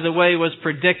 by the way, was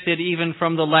predicted even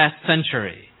from the last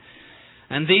century.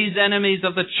 And these enemies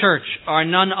of the church are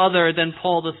none other than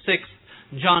Paul VI,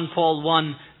 John Paul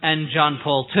I, and John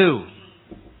Paul II.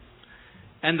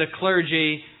 And the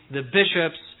clergy, the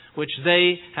bishops, which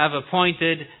they have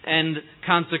appointed and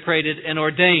consecrated and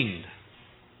ordained.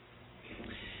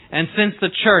 And since the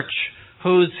church,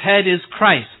 whose head is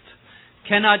Christ,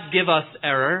 cannot give us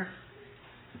error,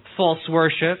 false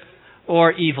worship,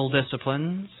 or evil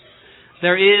disciplines,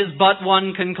 there is but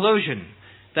one conclusion,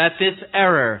 that this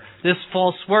error, this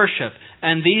false worship,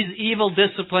 and these evil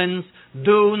disciplines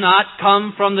do not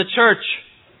come from the church.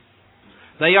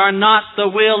 They are not the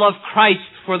will of Christ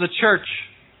for the church.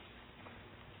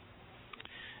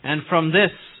 And from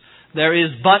this, there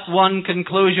is but one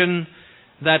conclusion,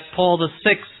 that Paul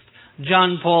VI,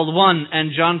 John Paul I,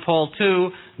 and John Paul II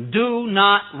do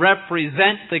not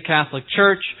represent the Catholic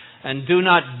Church and do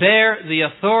not bear the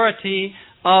authority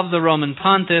of the Roman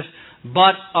Pontiff,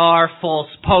 but are false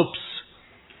popes.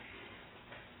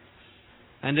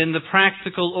 And in the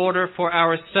practical order for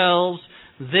ourselves,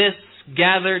 this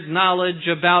gathered knowledge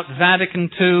about Vatican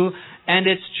II and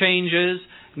its changes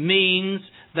means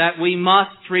that we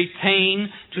must retain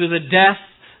to the death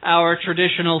our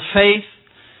traditional faith,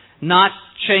 not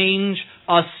change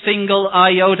a single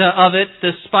iota of it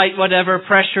despite whatever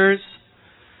pressures.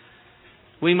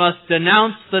 We must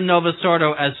denounce the Novus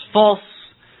Ordo as false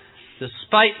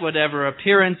despite whatever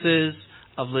appearances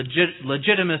of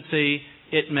legitimacy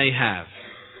it may have.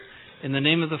 In the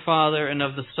name of the Father, and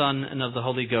of the Son, and of the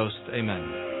Holy Ghost. Amen.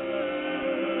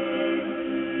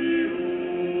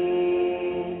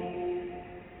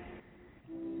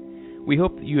 We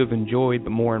hope that you have enjoyed, but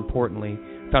more importantly,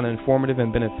 found informative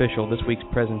and beneficial this week's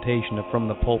presentation of From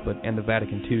the Pulpit and the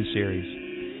Vatican II series.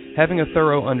 Having a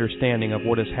thorough understanding of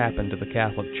what has happened to the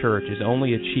Catholic Church is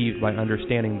only achieved by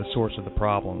understanding the source of the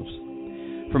problems.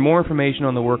 For more information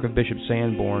on the work of Bishop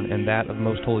Sanborn and that of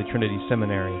Most Holy Trinity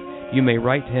Seminary, you may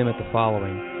write to him at the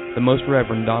following: The Most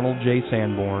Reverend Donald J.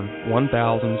 Sanborn,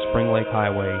 1000 Spring Lake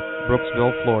Highway,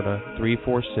 Brooksville, Florida,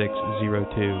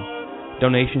 34602.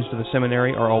 Donations to the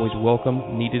seminary are always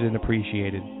welcome, needed, and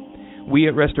appreciated. We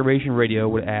at Restoration Radio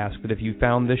would ask that if you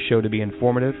found this show to be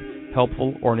informative,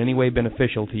 helpful, or in any way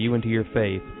beneficial to you and to your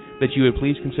faith, that you would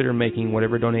please consider making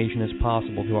whatever donation is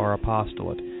possible to our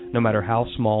apostolate, no matter how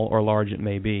small or large it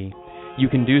may be. You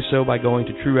can do so by going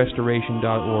to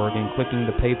truerestoration.org and clicking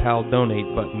the PayPal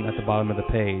Donate button at the bottom of the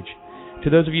page. To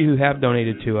those of you who have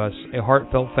donated to us, a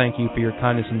heartfelt thank you for your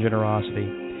kindness and generosity.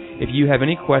 If you have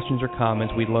any questions or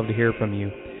comments, we'd love to hear from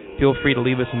you. Feel free to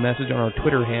leave us a message on our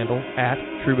Twitter handle,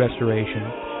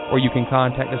 @TrueRestoration, or you can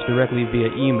contact us directly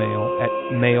via email at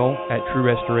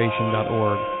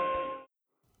mail@truerestoration.org.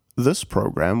 This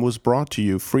program was brought to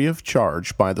you free of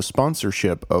charge by the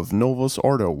sponsorship of Novus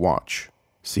Ordo Watch.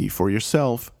 See for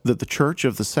yourself that the Church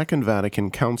of the Second Vatican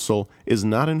Council is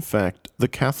not in fact the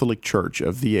Catholic Church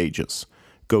of the ages.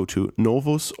 Go to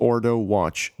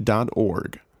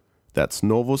novusordowatch.org. That's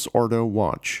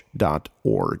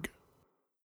novusordowatch.org.